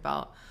concerned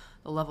about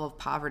the level of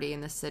poverty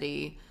in the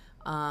city,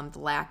 the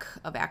lack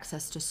of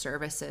access to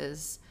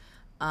services,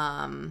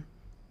 and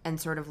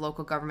sort of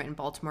local government in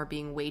Baltimore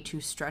being way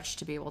too stretched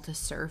to be able to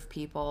serve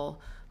people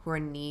who are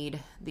in need.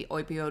 The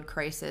opioid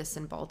crisis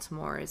in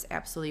Baltimore is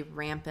absolutely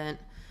rampant.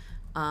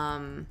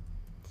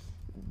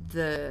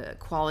 The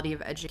quality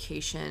of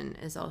education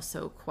is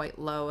also quite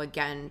low,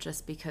 again,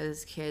 just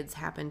because kids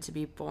happen to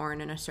be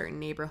born in a certain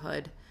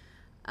neighborhood.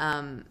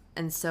 And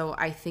so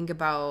I think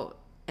about,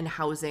 and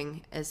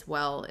housing as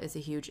well is a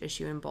huge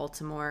issue in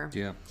Baltimore.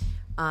 Yeah.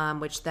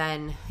 Which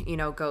then,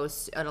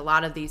 goes, and a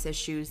lot of these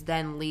issues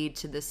then lead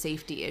to the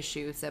safety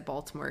issues that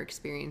Baltimore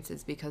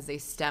experiences because they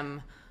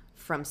stem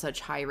from such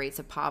high rates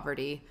of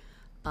poverty.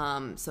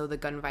 So the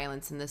gun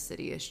violence in the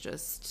city is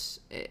just,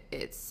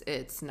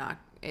 it's not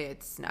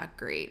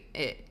great.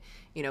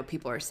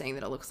 People are saying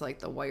that it looks like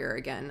The Wire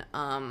again.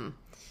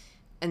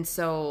 And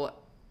so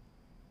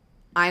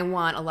I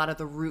want a lot of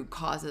the root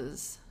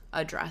causes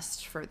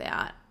addressed for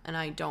that. And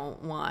I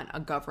don't want a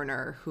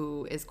governor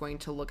who is going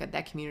to look at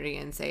that community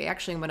and say,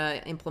 actually, I'm going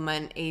to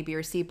implement A, B,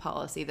 or C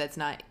policy that's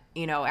not,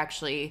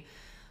 actually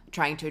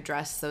trying to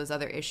address those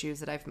other issues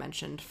that I've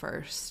mentioned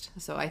first.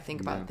 So I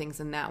think about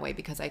things in that way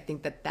because I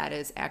think that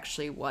is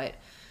actually what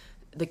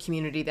the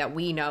community that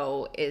we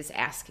know is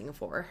asking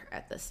for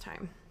at this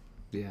time.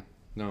 Yeah,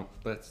 no,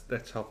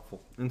 that's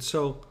helpful. And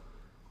so,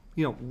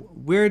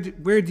 where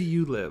do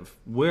you live?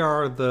 Where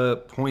are the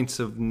points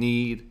of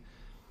need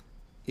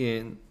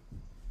in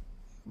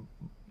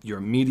your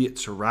immediate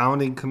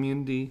surrounding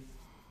community,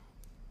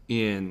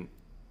 in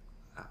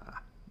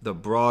the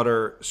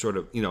broader sort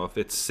of, if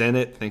it's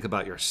Senate, think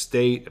about your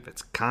state. If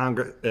it's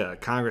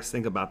Congress,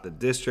 think about the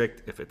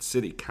district. If it's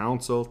city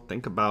council,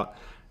 think about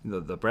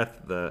the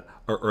breadth,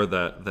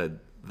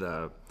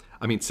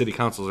 city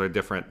councils are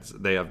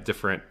different. They have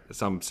different,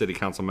 some city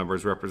council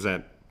members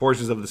represent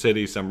portions of the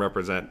city, some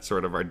represent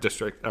sort of our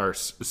district, our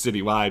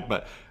citywide.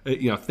 But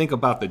think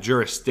about the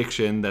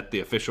jurisdiction that the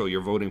official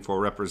you're voting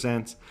for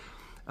represents.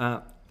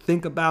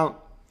 Think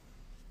about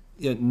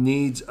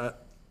needs.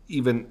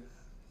 Even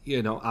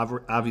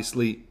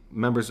obviously,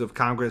 members of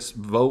Congress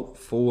vote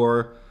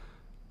for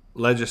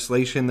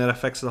legislation that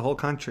affects the whole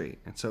country,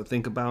 and so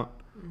think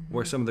about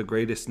where some of the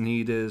greatest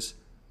need is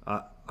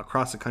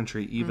across the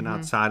country, even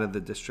outside of the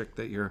district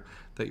that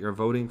you're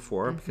voting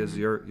for, because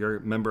your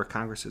member of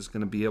Congress is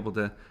going to be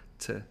able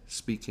to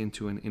speak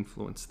into and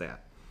influence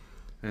that.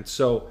 And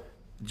so,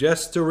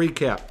 just to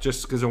recap,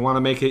 just because I want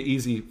to make it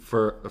easy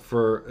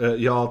for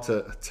y'all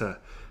to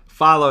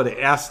follow,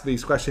 to ask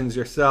these questions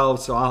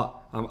yourselves, so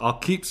I'll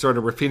keep sort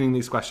of repeating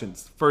these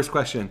questions. First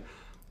question: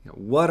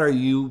 what are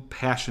you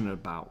passionate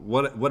about?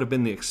 What have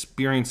been the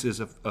experiences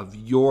of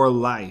your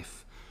life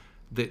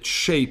that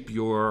shape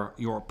your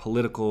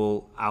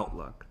political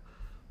outlook?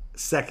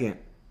 Second,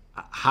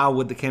 how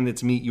would the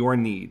candidates meet your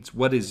needs?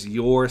 What is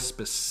your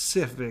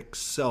specific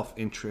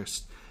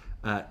self-interest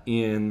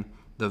in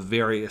the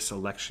various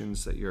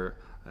elections that you're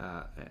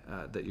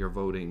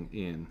voting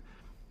in?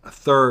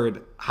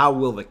 Third, how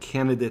will the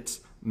candidates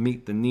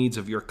meet the needs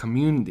of your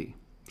community?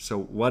 So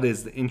what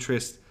is the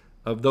interest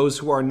of those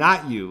who are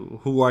not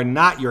you, who are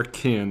not your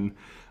kin?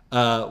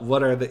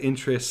 What are the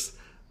interests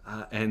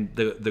and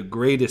the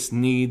greatest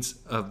needs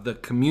of the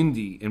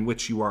community in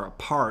which you are a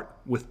part,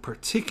 with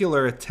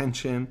particular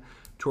attention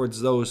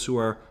towards those who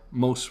are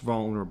most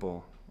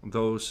vulnerable,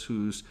 those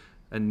whose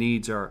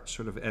needs are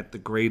sort of at the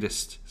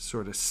greatest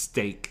sort of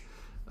stake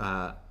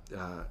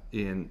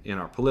in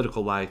our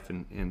political life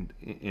and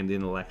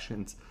in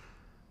elections.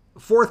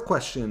 Fourth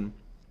question: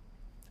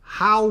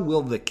 how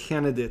will the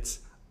candidates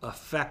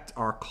affect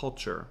our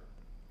culture?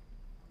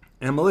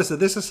 And Melissa,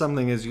 this is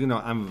something, as you know,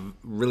 I'm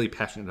really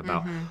passionate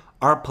about.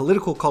 Our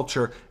political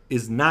culture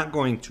is not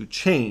going to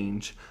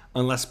change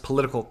unless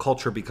political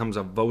culture becomes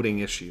a voting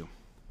issue.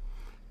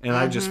 And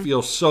I just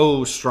feel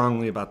so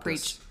strongly about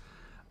this.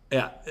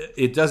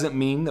 It doesn't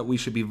mean that we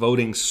should be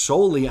voting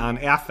solely on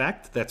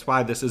affect. That's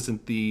why this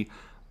isn't the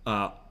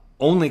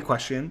only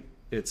question.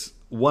 It's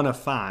one of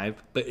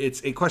 5, but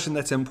it's a question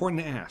that's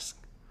important to ask.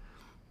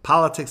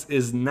 Politics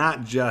is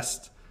not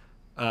just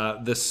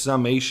the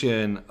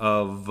summation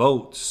of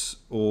votes,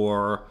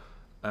 or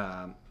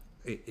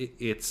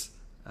it's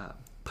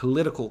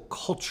political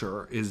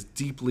culture is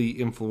deeply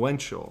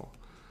influential.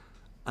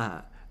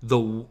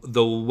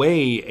 The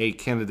way a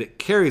candidate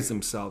carries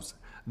themselves,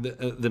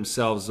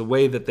 the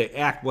way that they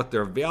act, what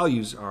their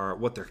values are,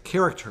 what their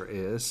character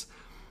is,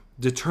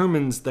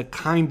 determines the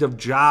kind of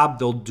job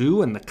they'll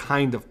do and the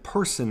kind of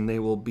person they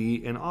will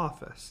be in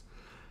office.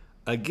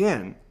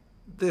 Again,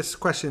 this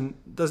question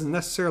doesn't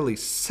necessarily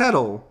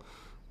settle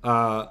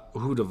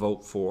who to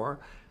vote for,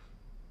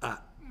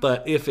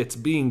 but if it's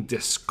being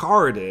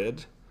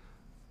discarded,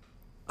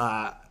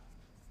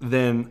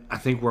 then I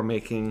think we're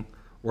making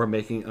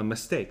a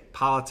mistake.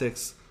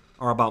 Politics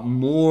are about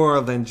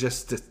more than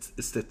just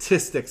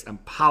statistics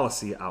and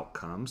policy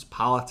outcomes.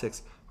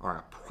 Politics are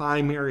a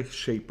primary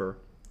shaper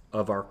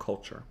of our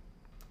culture.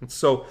 And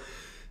so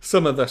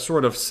some of the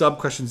sort of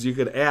sub-questions you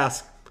could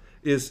ask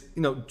is,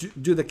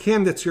 do the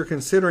candidates you're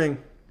considering,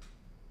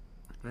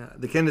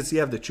 the candidates you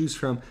have to choose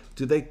from,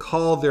 do they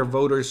call their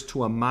voters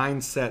to a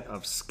mindset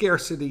of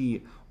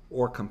scarcity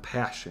or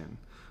compassion?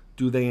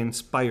 Do they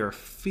inspire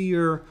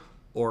fear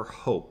or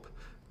hope?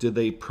 Do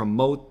they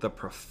promote the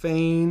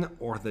profane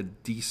or the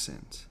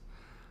decent?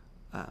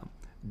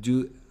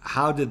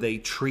 How do they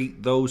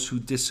treat those who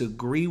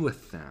disagree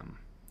with them?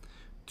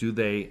 Do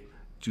they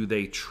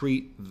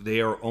treat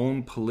their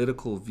own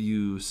political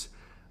views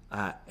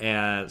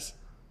as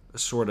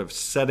sort of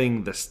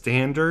setting the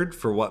standard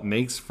for what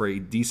makes for a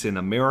decent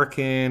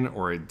American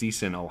or a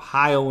decent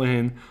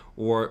Ohioan,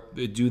 or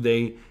do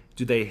they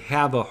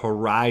have a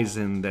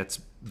horizon that's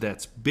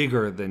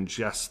bigger than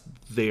just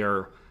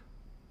their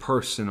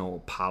personal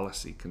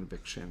policy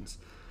convictions?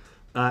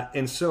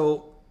 And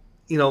so,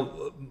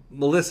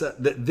 Melissa,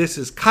 this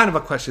is kind of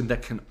a question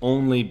that can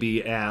only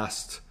be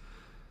asked,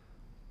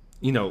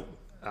 is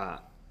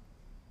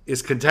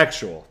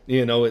contextual.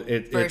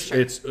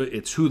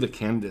 It's who the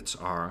candidates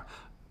are.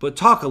 But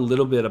talk a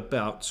little bit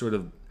about sort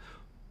of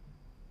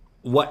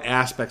what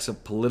aspects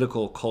of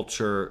political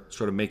culture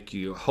sort of make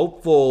you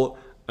hopeful,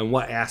 and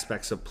what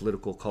aspects of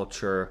political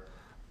culture,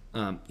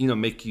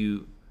 make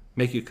you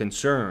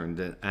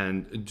concerned,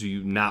 and do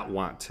you not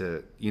want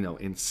to,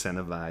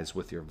 incentivize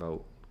with your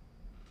vote?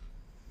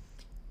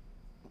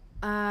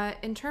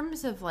 In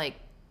terms of like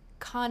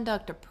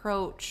conduct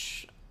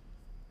approach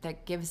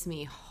that gives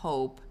me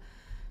hope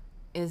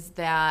is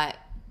that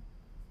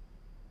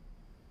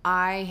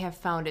I have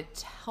found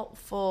it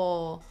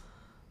helpful.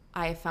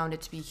 I have found it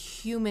to be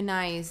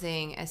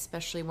humanizing,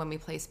 especially when we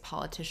place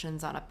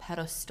politicians on a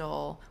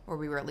pedestal, or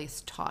we were at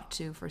least taught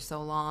to for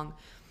so long,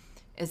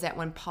 is that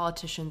when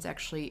politicians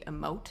actually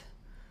emote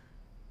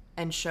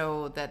and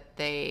show that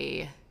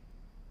they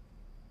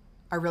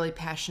are really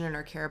passionate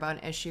or care about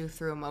an issue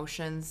through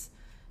emotions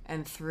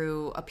and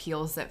through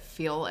appeals that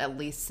feel at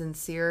least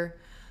sincere,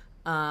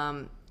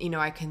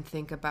 I can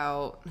think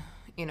about,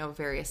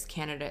 various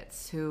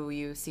candidates who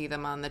you see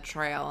them on the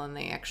trail and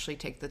they actually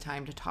take the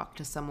time to talk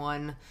to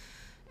someone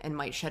and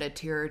might shed a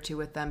tear or two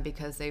with them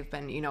because they've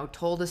been,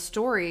 told a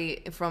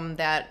story from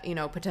that,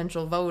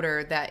 potential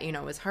voter that,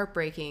 is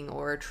heartbreaking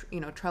or,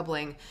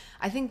 troubling.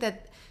 I think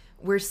that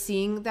we're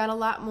seeing that a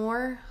lot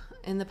more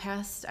in the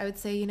past, I would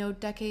say,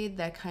 decade,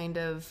 that kind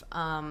of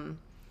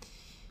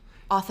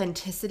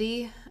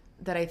authenticity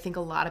that I think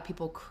a lot of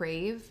people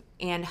crave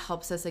and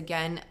helps us.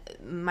 Again,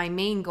 my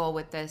main goal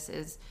with this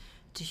is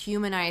to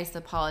humanize the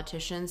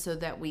politician so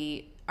that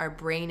our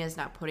brain is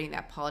not putting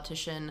that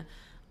politician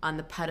on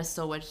the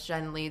pedestal, which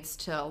then leads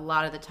to a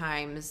lot of the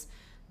times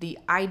the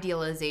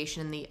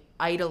idealization, the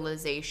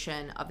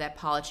idolization of that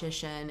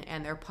politician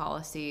and their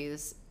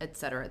policies, et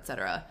cetera, et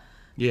cetera.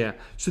 Yeah.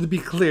 So to be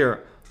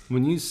clear,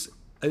 when you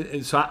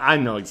so I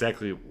know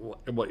exactly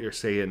what you're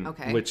saying,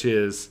 okay, which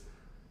is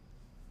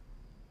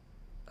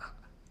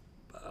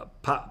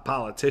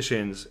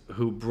politicians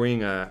who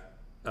bring a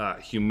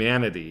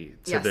humanity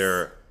to yes.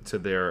 their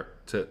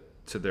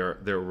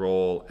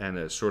role and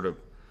a sort of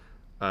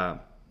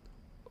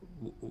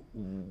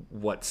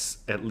what's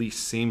at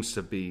least seems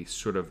to be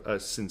sort of a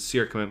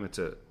sincere commitment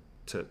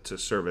to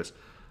service.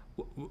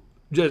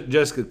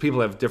 Just because people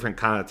have different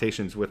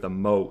connotations with a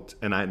moat,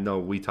 and I know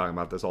we talk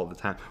about this all the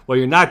time. What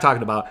you're not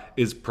talking about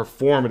is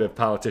performative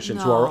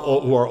politicians who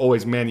are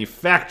always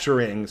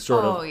manufacturing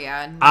sort of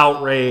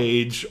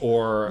outrage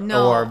or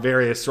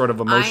various sort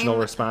of emotional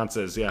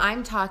responses. Yeah,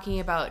 I'm talking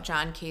about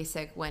John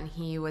Kasich when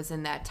he was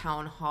in that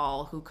town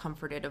hall, who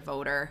comforted a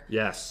voter.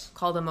 Yes,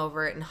 called him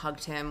over and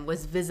hugged him,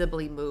 was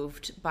visibly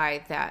moved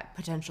by that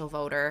potential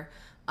voter.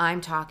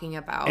 I'm talking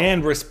about,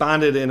 and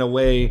responded in a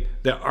way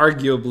that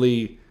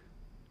arguably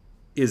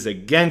is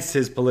against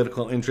his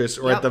political interests,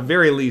 or at the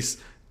very least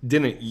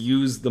didn't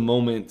use the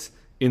moment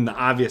in the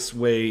obvious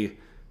way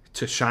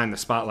to shine the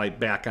spotlight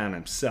back on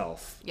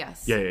himself.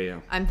 Yes.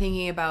 Yeah. I'm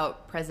thinking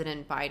about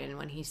President Biden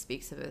when he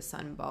speaks of his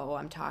son Beau.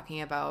 I'm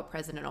talking about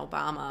President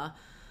Obama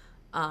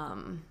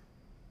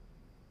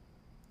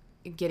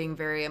getting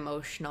very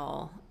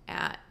emotional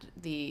at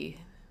the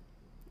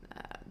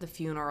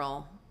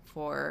funeral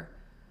for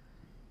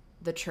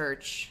the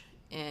church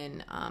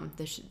in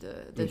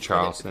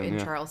Charleston,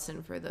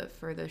 Charleston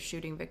for the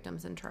shooting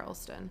victims in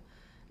Charleston.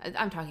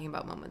 I'm talking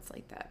about moments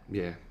like that.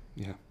 Yeah.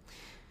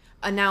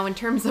 Now, in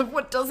terms of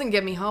what doesn't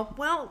give me hope,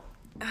 well,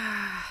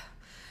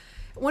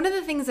 one of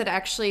the things that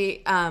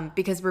actually,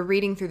 because we're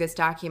reading through this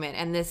document,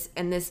 and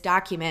this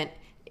document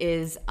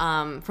is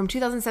from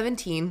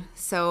 2017,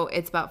 so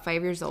it's about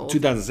 5 years old.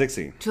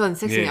 2016.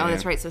 Yeah.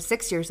 That's right. So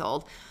 6 years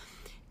old.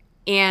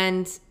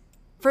 And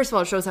first of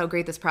all, it shows how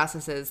great this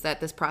process is.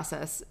 That this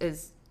process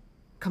is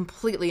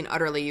completely and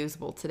utterly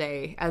usable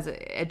today,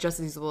 just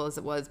as usable as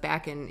it was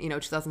back in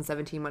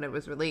 2017 when it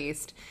was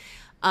released.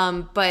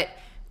 But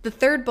the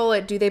third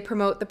bullet, do they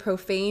promote the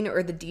profane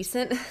or the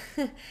decent?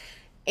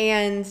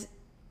 And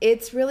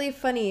it's really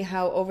funny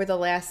how over the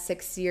last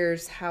 6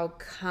 years, how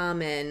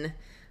common,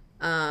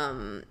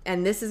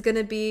 and this is going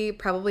to be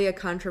probably a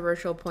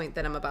controversial point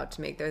that I'm about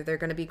to make. There are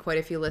going to be quite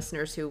a few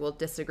listeners who will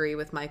disagree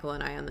with Michael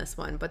and I on this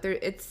one, but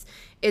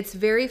it's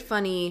very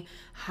funny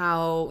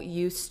how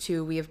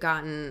we've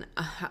gotten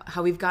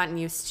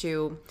used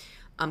to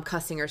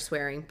cussing or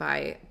swearing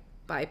by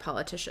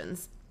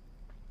politicians.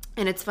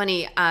 And it's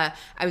funny.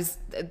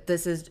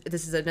 This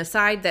is an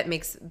aside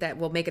that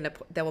will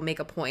make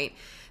a point.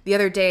 The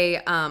other day,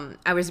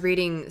 I was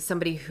reading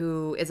somebody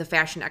who is a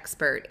fashion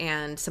expert,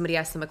 and somebody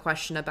asked them a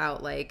question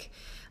about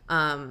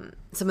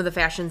some of the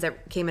fashions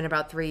that came in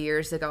about 3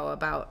 years ago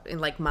about in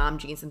mom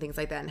jeans and things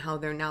like that, and how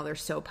they're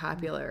so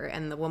popular.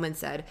 And the woman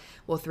said,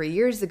 well, 3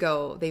 years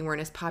ago they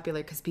weren't as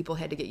popular because people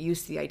had to get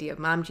used to the idea of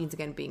mom jeans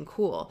again being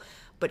cool.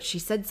 But she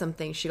said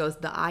something. She goes,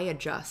 the eye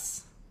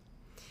adjusts.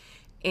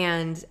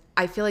 And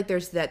I feel like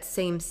there's that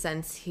same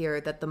sense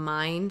here that the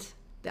mind,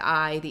 the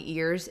eye, the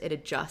ears, it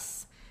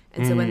adjusts.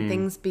 And so when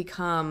things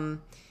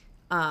become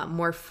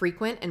more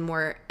frequent and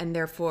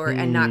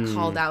and not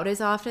called out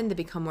as often, they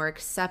become more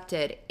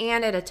accepted.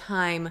 And at a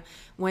time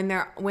when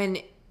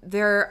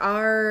there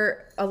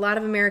are a lot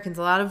of Americans,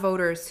 a lot of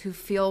voters who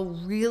feel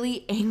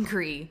really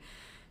angry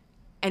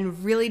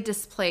and really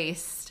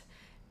displaced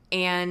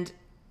and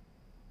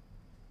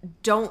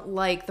don't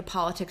like the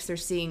politics they're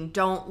seeing,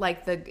 don't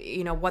like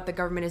what the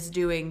government is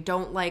doing,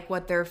 don't like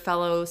what their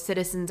fellow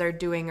citizens are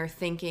doing or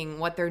thinking,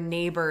 what their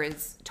neighbor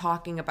is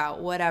talking about,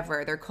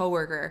 whatever, their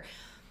coworker,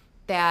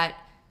 that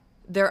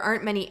there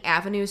aren't many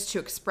avenues to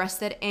express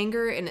that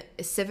anger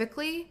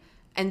civically.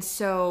 And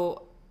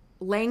so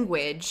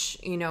language,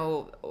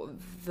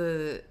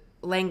 the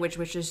language,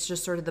 which is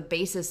just sort of the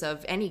basis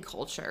of any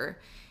culture,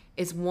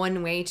 is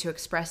one way to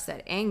express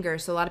that anger.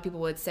 So a lot of people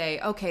would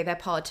say, okay, that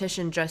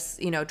politician just,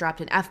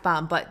 dropped an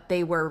F-bomb, but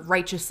they were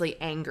righteously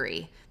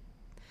angry.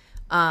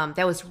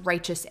 That was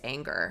righteous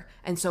anger.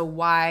 And so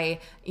why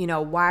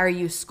are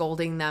you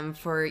scolding them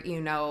for,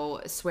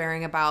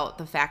 swearing about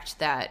the fact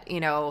that,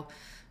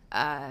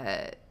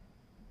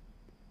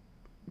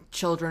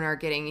 children are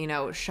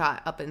getting,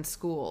 shot up in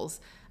schools?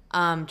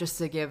 just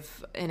to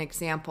give an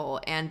example.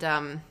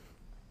 And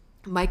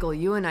Michael,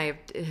 you and I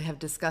have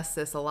discussed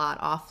this a lot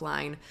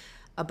offline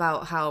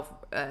about how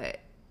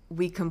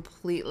we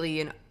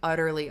completely and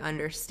utterly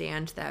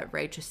understand that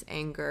righteous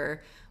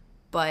anger,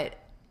 but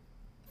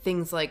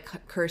things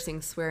like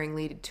cursing, swearing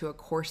lead to a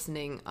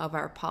coarsening of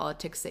our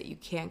politics that you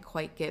can't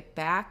quite get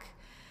back.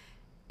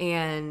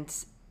 And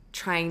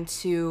trying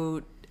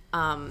to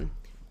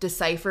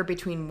decipher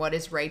between what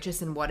is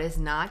righteous and what is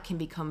not can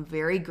become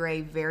very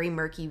gray, very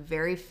murky,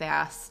 very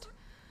fast.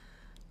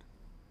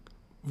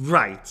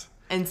 Right.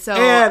 And so,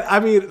 and I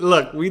mean,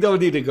 look, we don't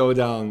need to go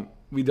down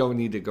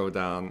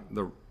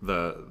the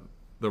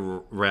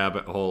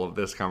rabbit hole of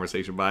this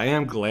conversation, but I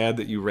am glad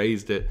that you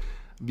raised it,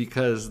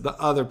 because the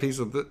other piece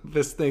of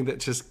this thing that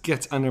just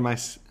gets under my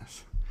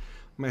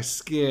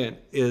skin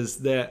is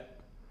that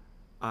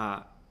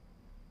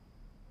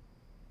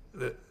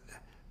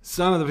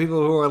some of the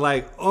people who are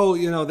like,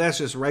 oh, that's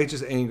just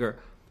righteous anger,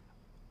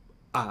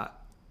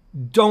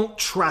 don't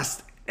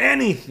trust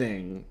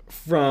anything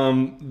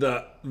from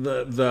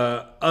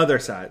the other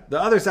side.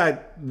 The other side,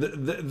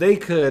 they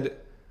could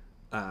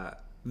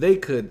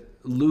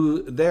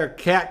lose, their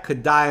cat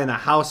could die in a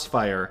house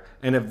fire,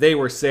 and if they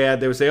were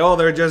sad, they would say, oh,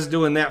 they're just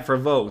doing that for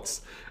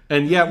votes.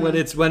 And yet when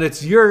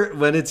it's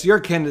your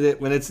candidate,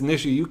 when it's an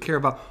issue you care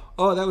about,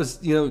 oh, that was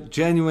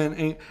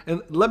genuine.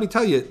 And let me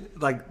tell you,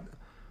 like,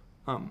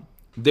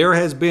 there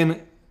has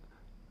been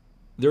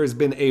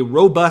a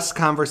robust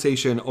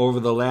conversation over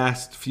the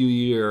last few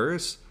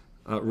years,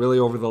 really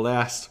over the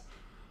last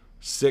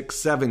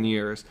 6-7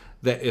 years,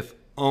 that if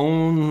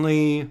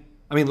only,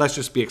 I mean, let's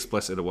just be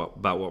explicit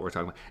about what we're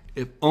talking about.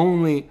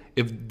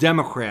 If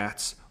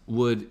Democrats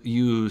would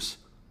use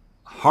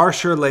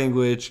harsher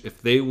language,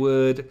 if they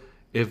would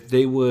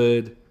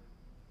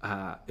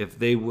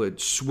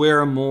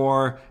swear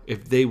more,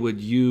 if they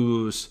would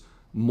use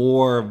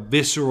more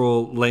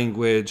visceral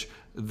language,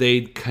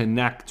 they'd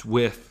connect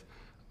with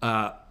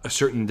a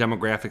certain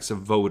demographics of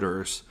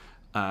voters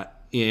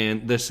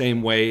in the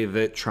same way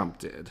that Trump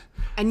did.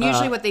 And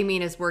usually what they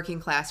mean is working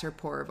class or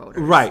poorer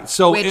voters. Right.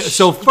 So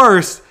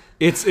first,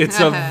 it's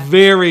a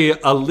very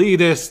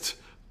elitist,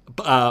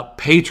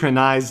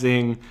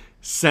 patronizing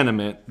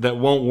sentiment that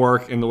won't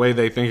work in the way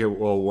they think it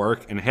will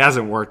work, and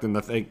hasn't worked in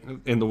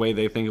the way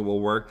they think it will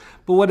work.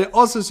 But what it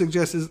also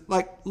suggests is,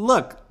 like,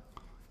 look,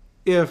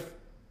 if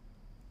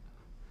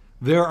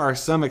there are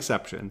some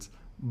exceptions,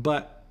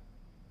 but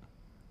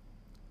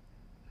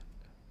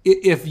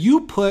if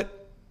you put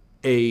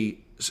a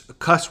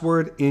cuss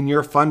word in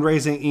your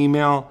fundraising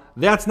email,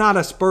 that's not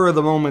a spur of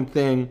the moment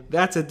thing.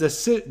 That's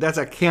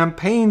a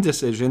campaign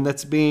decision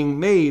that's being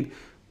made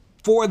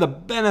for the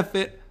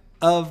benefit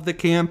of the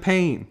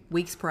campaign.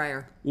 Weeks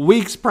prior.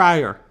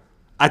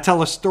 I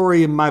tell a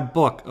story in my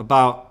book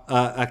about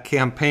a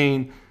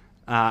campaign.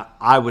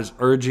 I was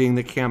urging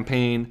the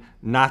campaign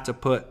not to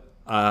put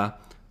a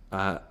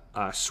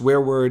swear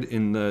word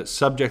in the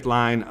subject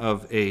line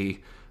of a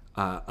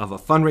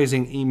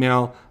fundraising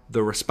email.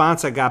 The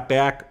response I got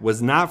back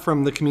was not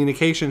from the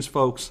communications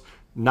folks,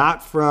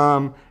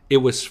 it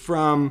was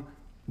from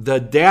the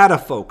data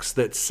folks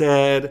that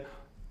said,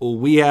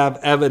 we have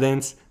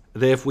evidence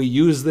that if we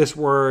use this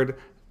word,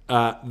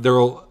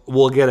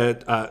 we'll get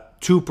a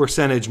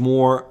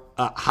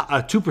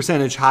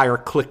 2% higher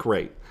click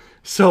rate.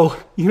 So,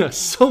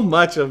 so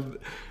much of,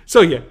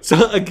 so again,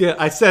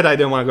 I said I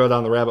didn't want to go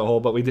down the rabbit hole,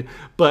 but we did.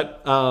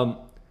 But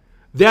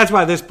that's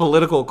why this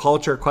political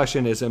culture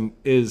question is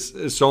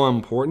so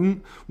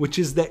important, which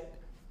is that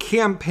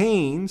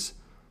campaigns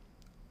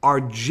are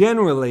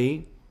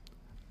generally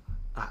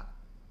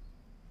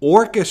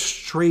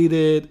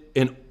orchestrated.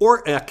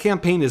 A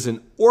campaign is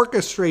an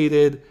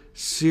orchestrated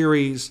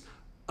series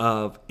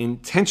of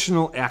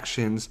intentional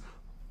actions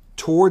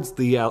towards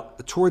the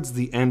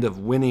end of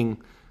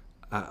winning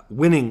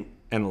an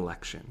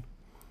election.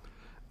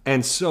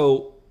 And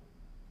so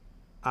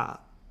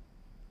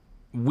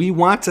we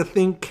want to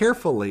think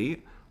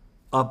carefully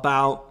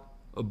about,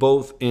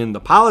 both in the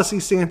policy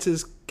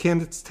stances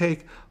candidates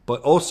take, but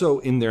also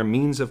in their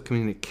means of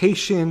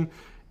communication,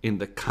 in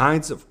the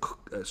kinds of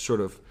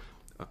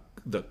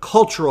the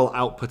cultural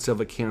outputs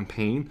of a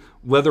campaign,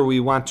 whether we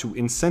want to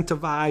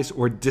incentivize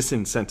or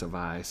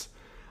disincentivize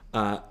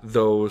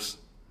those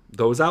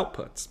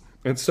outputs.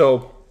 And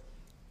so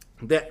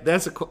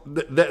that's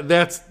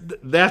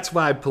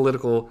why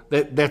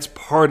that's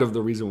part of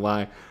the reason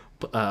why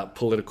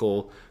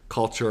political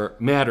culture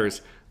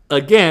matters.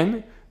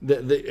 Again,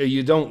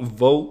 you don't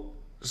vote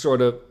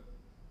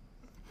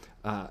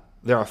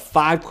there are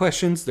 5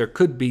 questions. There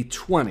could be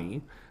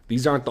 20.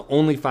 These aren't the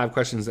only 5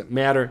 questions that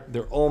matter.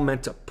 They're all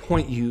meant to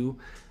point you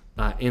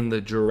in the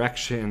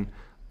direction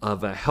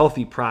of a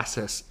healthy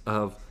process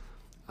of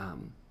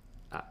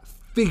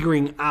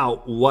figuring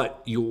out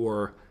what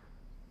your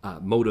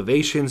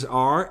motivations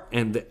are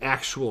and the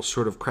actual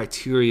sort of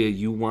criteria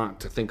you want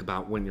to think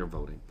about when you're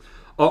voting.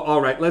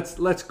 All right,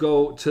 let's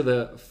go to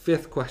the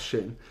 5th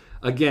question.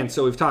 Again,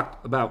 so we've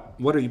talked about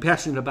what are you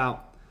passionate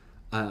about,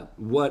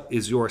 what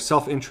is your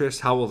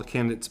self-interest, how will the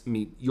candidates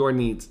meet your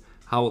needs,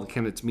 How will the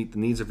candidates meet the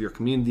needs of your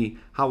community?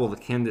 How will the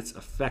candidates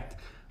affect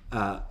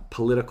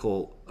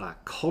political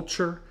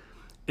culture?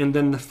 And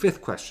then the fifth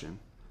question,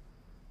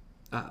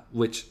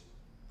 which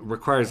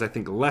requires, I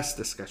think, less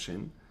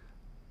discussion.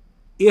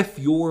 If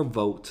your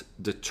vote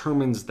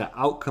determines the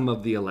outcome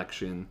of the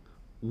election,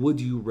 would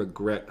you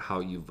regret how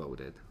you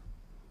voted?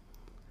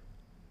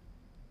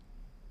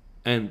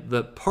 And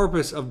the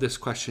purpose of this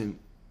question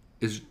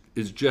is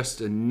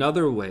just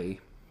another way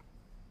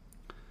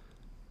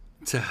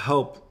to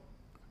help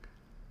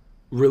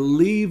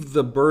relieve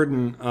the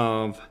burden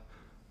of,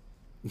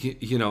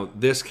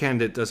 this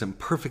candidate doesn't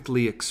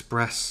perfectly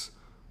express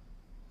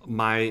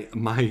my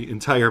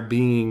entire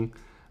being,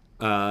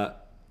 and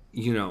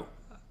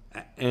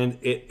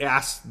it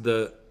asks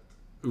the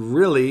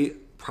really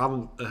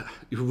one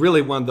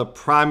of the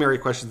primary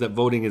questions that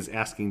voting is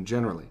asking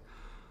generally,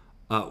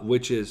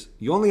 which is,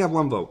 you only have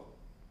one vote.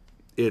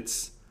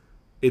 It's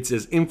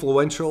as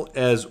influential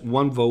as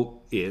one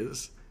vote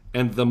is,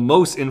 and the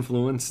most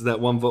influence that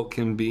one vote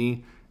can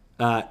be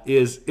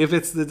is if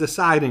it's the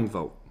deciding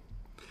vote.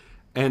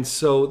 And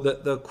so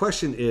the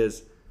question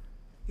is,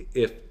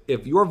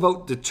 if your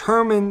vote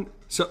determined,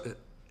 so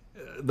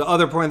the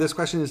other point of this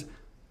question is,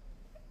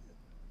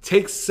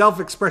 take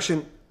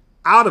self-expression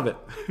out of it.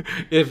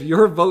 If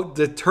your vote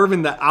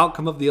determined the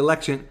outcome of the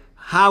election,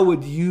 how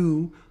would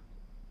you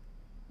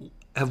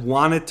have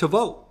wanted to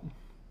vote?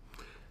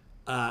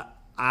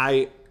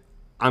 I'm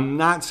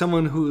not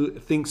someone who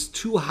thinks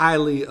too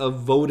highly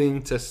of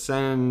voting to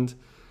send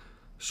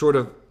sort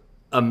of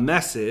a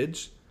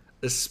message,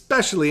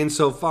 especially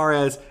insofar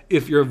as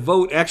if your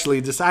vote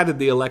actually decided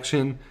the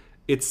election,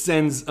 it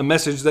sends a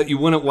message that you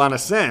wouldn't want to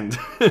send,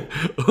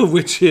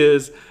 which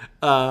is,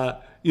 to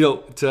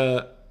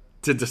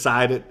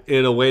decide it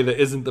in a way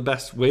that isn't the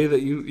best way that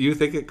you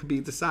think it could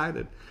be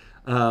decided.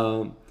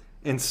 And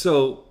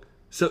so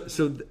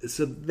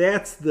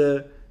that's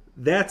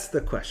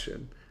the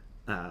question.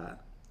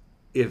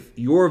 If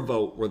your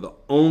vote were the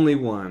only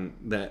one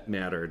that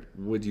mattered,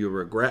 would you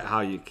regret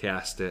how you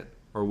cast it,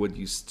 or would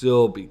you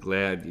still be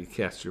glad you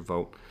cast your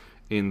vote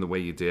in the way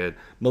you did?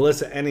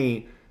 Melissa,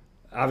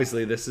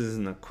 obviously this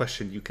isn't a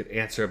question you could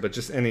answer, but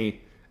just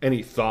any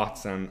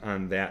thoughts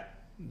on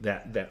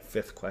that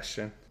fifth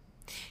question?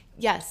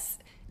 Yes.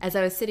 As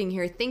I was sitting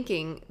here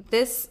thinking,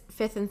 this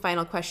fifth and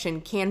final question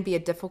can be a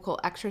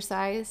difficult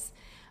exercise,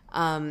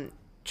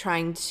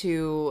 trying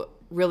to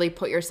really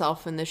put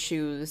yourself in the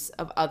shoes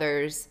of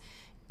others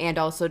and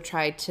also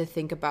try to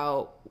think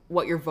about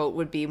what your vote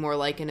would be more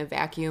like in a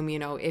vacuum.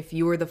 If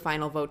you were the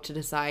final vote to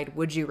decide,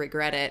 would you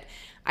regret it?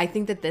 I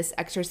think that this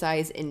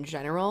exercise in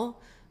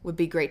general would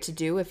be great to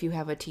do if you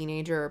have a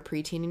teenager or a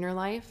preteen in your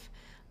life.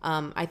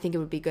 I think it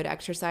would be good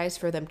exercise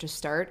for them to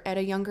start at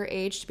a younger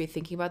age to be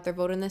thinking about their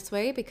vote in this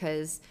way,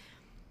 because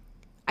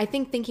I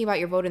think thinking about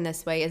your vote in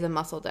this way is a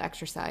muscle to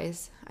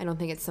exercise. I don't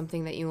think it's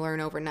something that you learn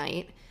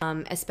overnight,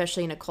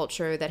 especially in a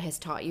culture that has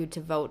taught you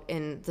to vote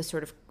in the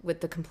sort of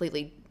with the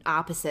completely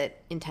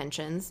opposite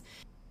intentions.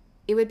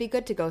 It would be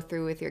good to go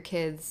through with your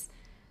kids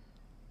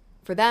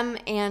for them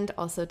and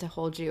also to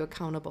hold you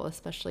accountable,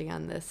 especially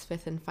on this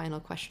fifth and final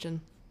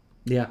question.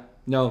 Yeah,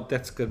 no,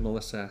 that's good,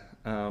 Melissa.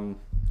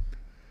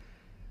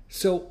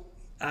 So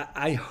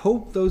I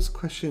hope those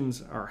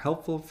questions are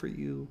helpful for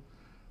you.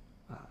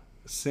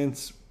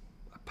 Since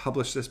I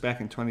published this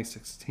back in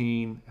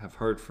 2016, I've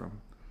heard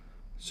from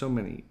so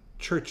many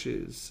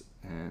churches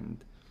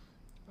and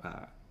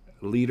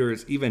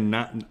leaders, I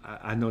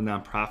know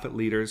nonprofit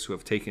leaders who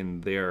have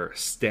taken their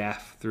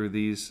staff through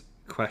these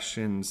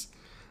questions,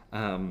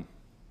 and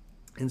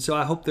so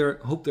I hope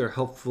they're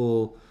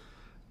helpful.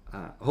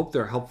 Hope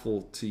they're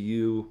helpful to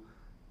you.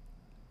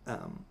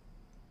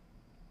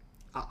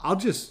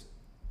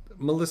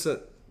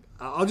 Melissa,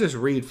 I'll just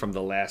read from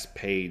the last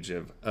page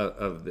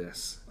of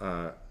this.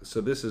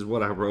 So this is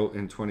what I wrote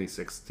in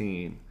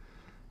 2016.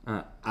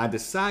 I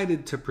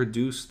decided to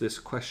produce this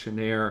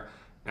questionnaire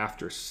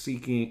after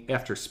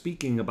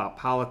speaking about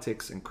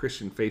politics and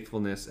Christian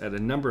faithfulness at a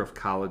number of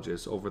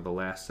colleges over the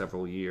last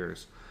several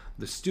years.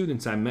 The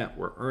students I met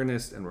were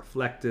earnest and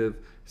reflective,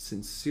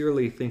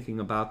 sincerely thinking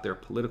about their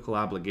political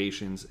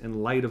obligations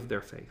in light of their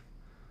faith.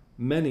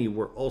 Many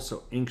were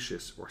also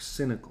anxious or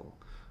cynical,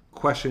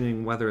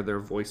 questioning whether their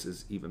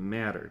voices even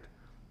mattered.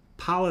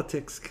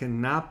 Politics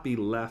cannot be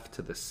left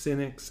to the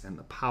cynics and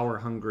the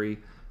power-hungry.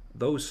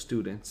 Those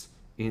students,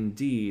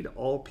 indeed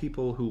all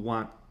people who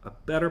want a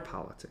better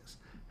politics,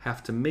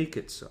 have to make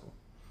it so.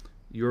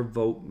 Your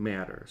vote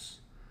matters.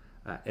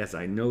 As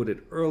I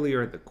noted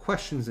earlier, the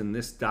questions in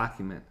this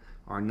document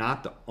are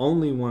not the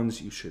only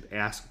ones you should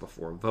ask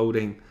before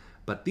voting,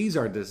 but these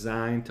are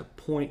designed to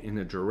point in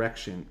a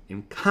direction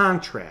in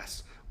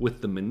contrast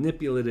with the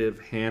manipulative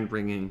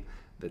hand-wringing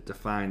that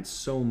defines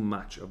so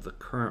much of the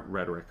current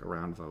rhetoric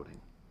around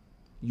voting.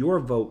 Your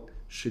vote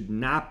should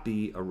not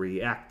be a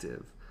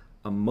reactive,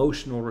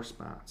 emotional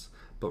response,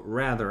 but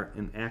rather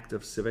an act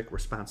of civic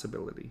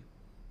responsibility.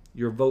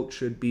 Your vote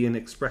should be an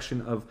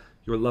expression of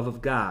your love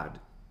of God,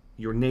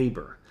 your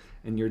neighbor,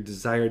 and your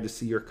desire to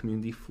see your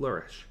community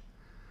flourish.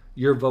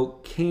 Your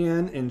vote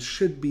can and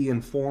should be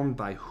informed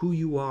by who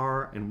you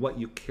are and what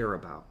you care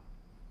about.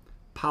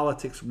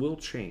 Politics will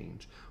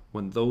change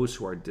when those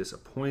who are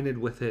disappointed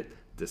with it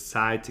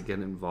decide to get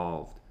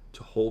involved,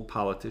 to hold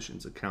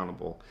politicians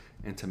accountable,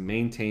 and to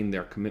maintain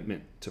their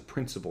commitment to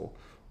principle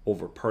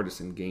over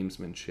partisan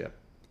gamesmanship.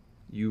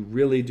 You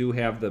really do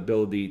have the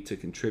ability to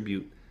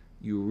contribute.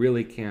 You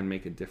really can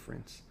make a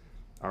difference.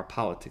 Our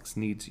politics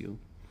needs you.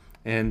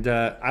 And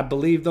I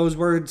believe those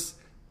words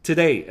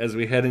today as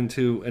we head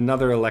into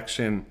another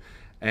election.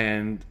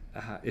 And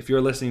if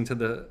you're listening to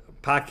the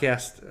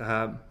podcast,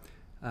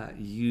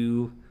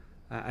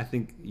 I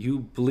think you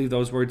believe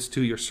those words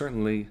too. You're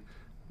certainly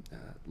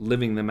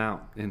living them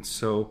out. And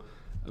so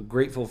I'm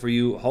grateful for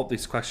you. Hope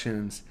these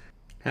questions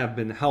have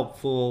been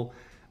helpful.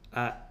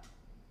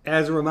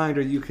 As a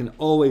reminder, you can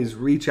always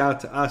reach out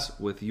to us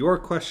with your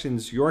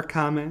questions, your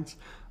comments.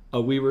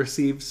 We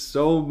received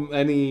so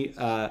many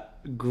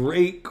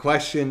great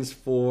questions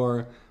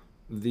for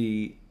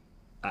the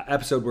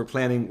episode we're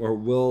planning, where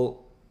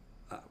we'll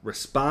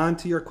respond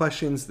to your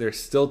questions. There's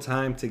still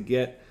time to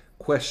get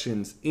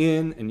questions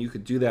in, and you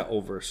could do that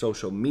over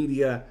social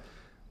media,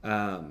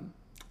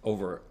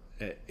 over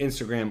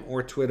Instagram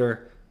or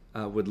Twitter.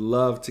 Would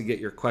love to get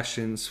your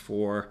questions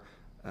for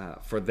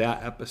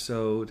that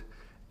episode.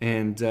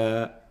 And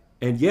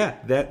yeah,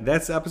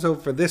 that's the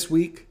episode for this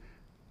week.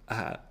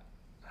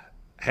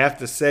 Have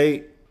to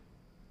say,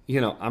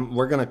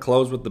 we're going to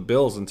close with the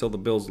Bills until the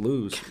Bills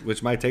lose,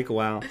 which might take a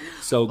while.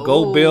 So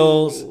go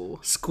Bills,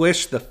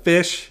 squish the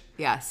fish.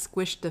 Yeah,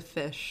 squish the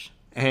fish.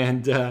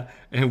 And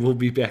we'll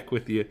be back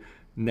with you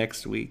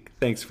next week.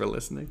 Thanks for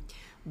listening.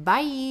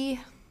 Bye.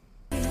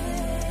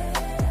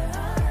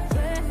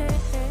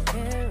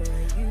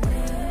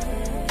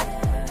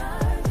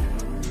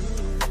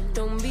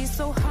 Don't be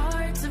so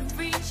hard to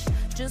reach.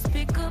 Just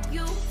pick up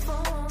your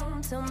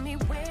phone. Tell me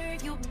where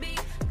you be,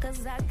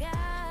 'cause I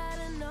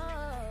gotta know.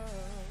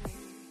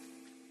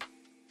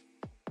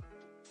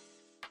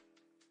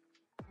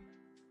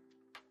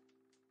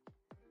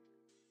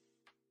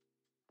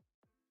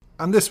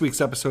 On this week's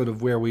episode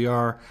of Where We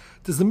Are,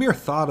 does the mere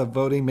thought of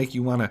voting make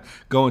you want to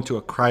go into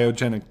a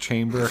cryogenic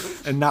chamber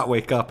and not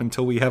wake up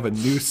until we have a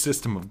new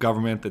system of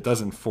government that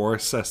doesn't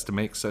force us to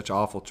make such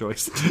awful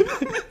choices?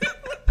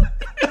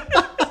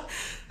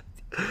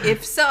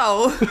 If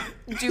so,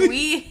 do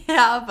we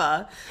have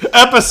a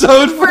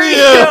episode for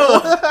you?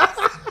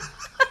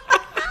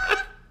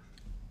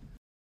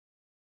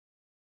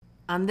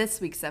 On this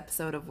week's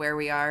episode of Where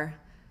We Are,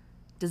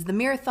 does the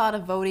mere thought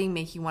of voting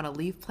make you want to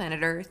leave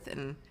planet Earth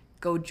and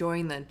go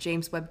join the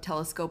James Webb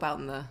Telescope out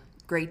in the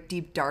great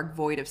deep dark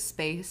void of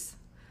space?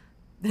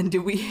 Then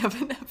do we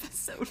have an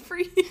episode for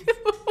you?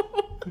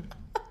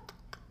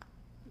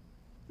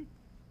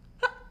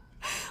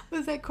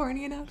 Was that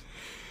corny enough?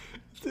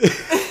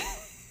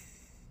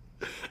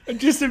 I'm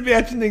just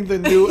imagining the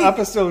new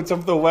episodes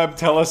of the Webb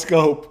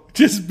Telescope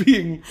just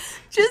being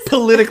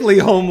politically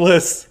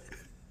homeless,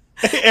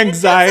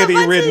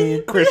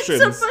 anxiety-ridden Christians.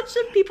 There's a bunch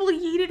of people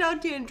yeeted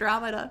out to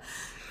Andromeda.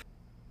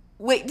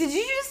 Wait, did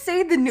you just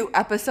say the new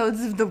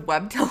episodes of the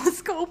Webb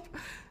Telescope?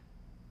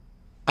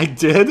 I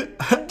did.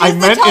 I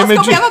meant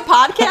images. Does the telescope have a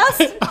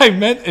podcast? I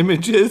meant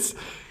images.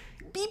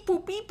 Beep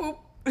boop beep boop.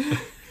 That's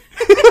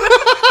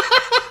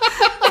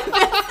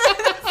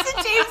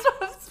the James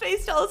Webb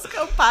Space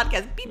Telescope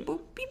podcast. Beep boop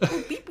beep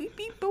boop beep boop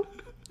beep boop.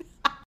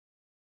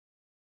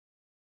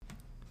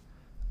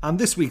 On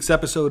this week's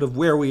episode of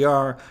Where We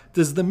Are,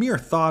 does the mere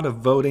thought of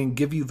voting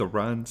give you the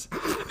runs?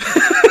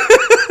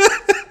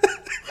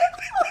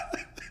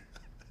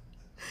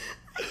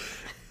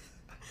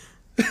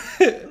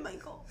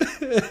 Michael.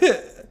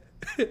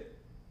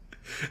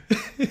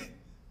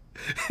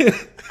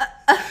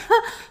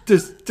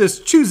 Does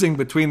choosing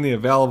between the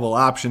available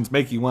options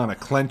make you want to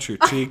clench your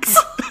cheeks?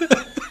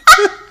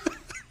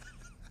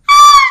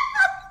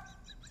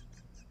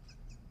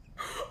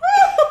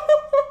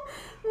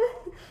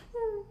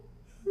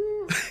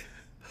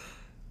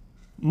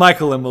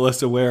 Michael and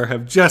Melissa Ware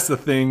have just the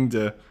thing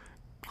to...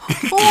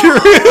 Are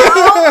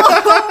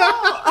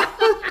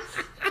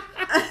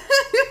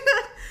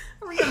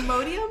we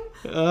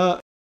Imodium?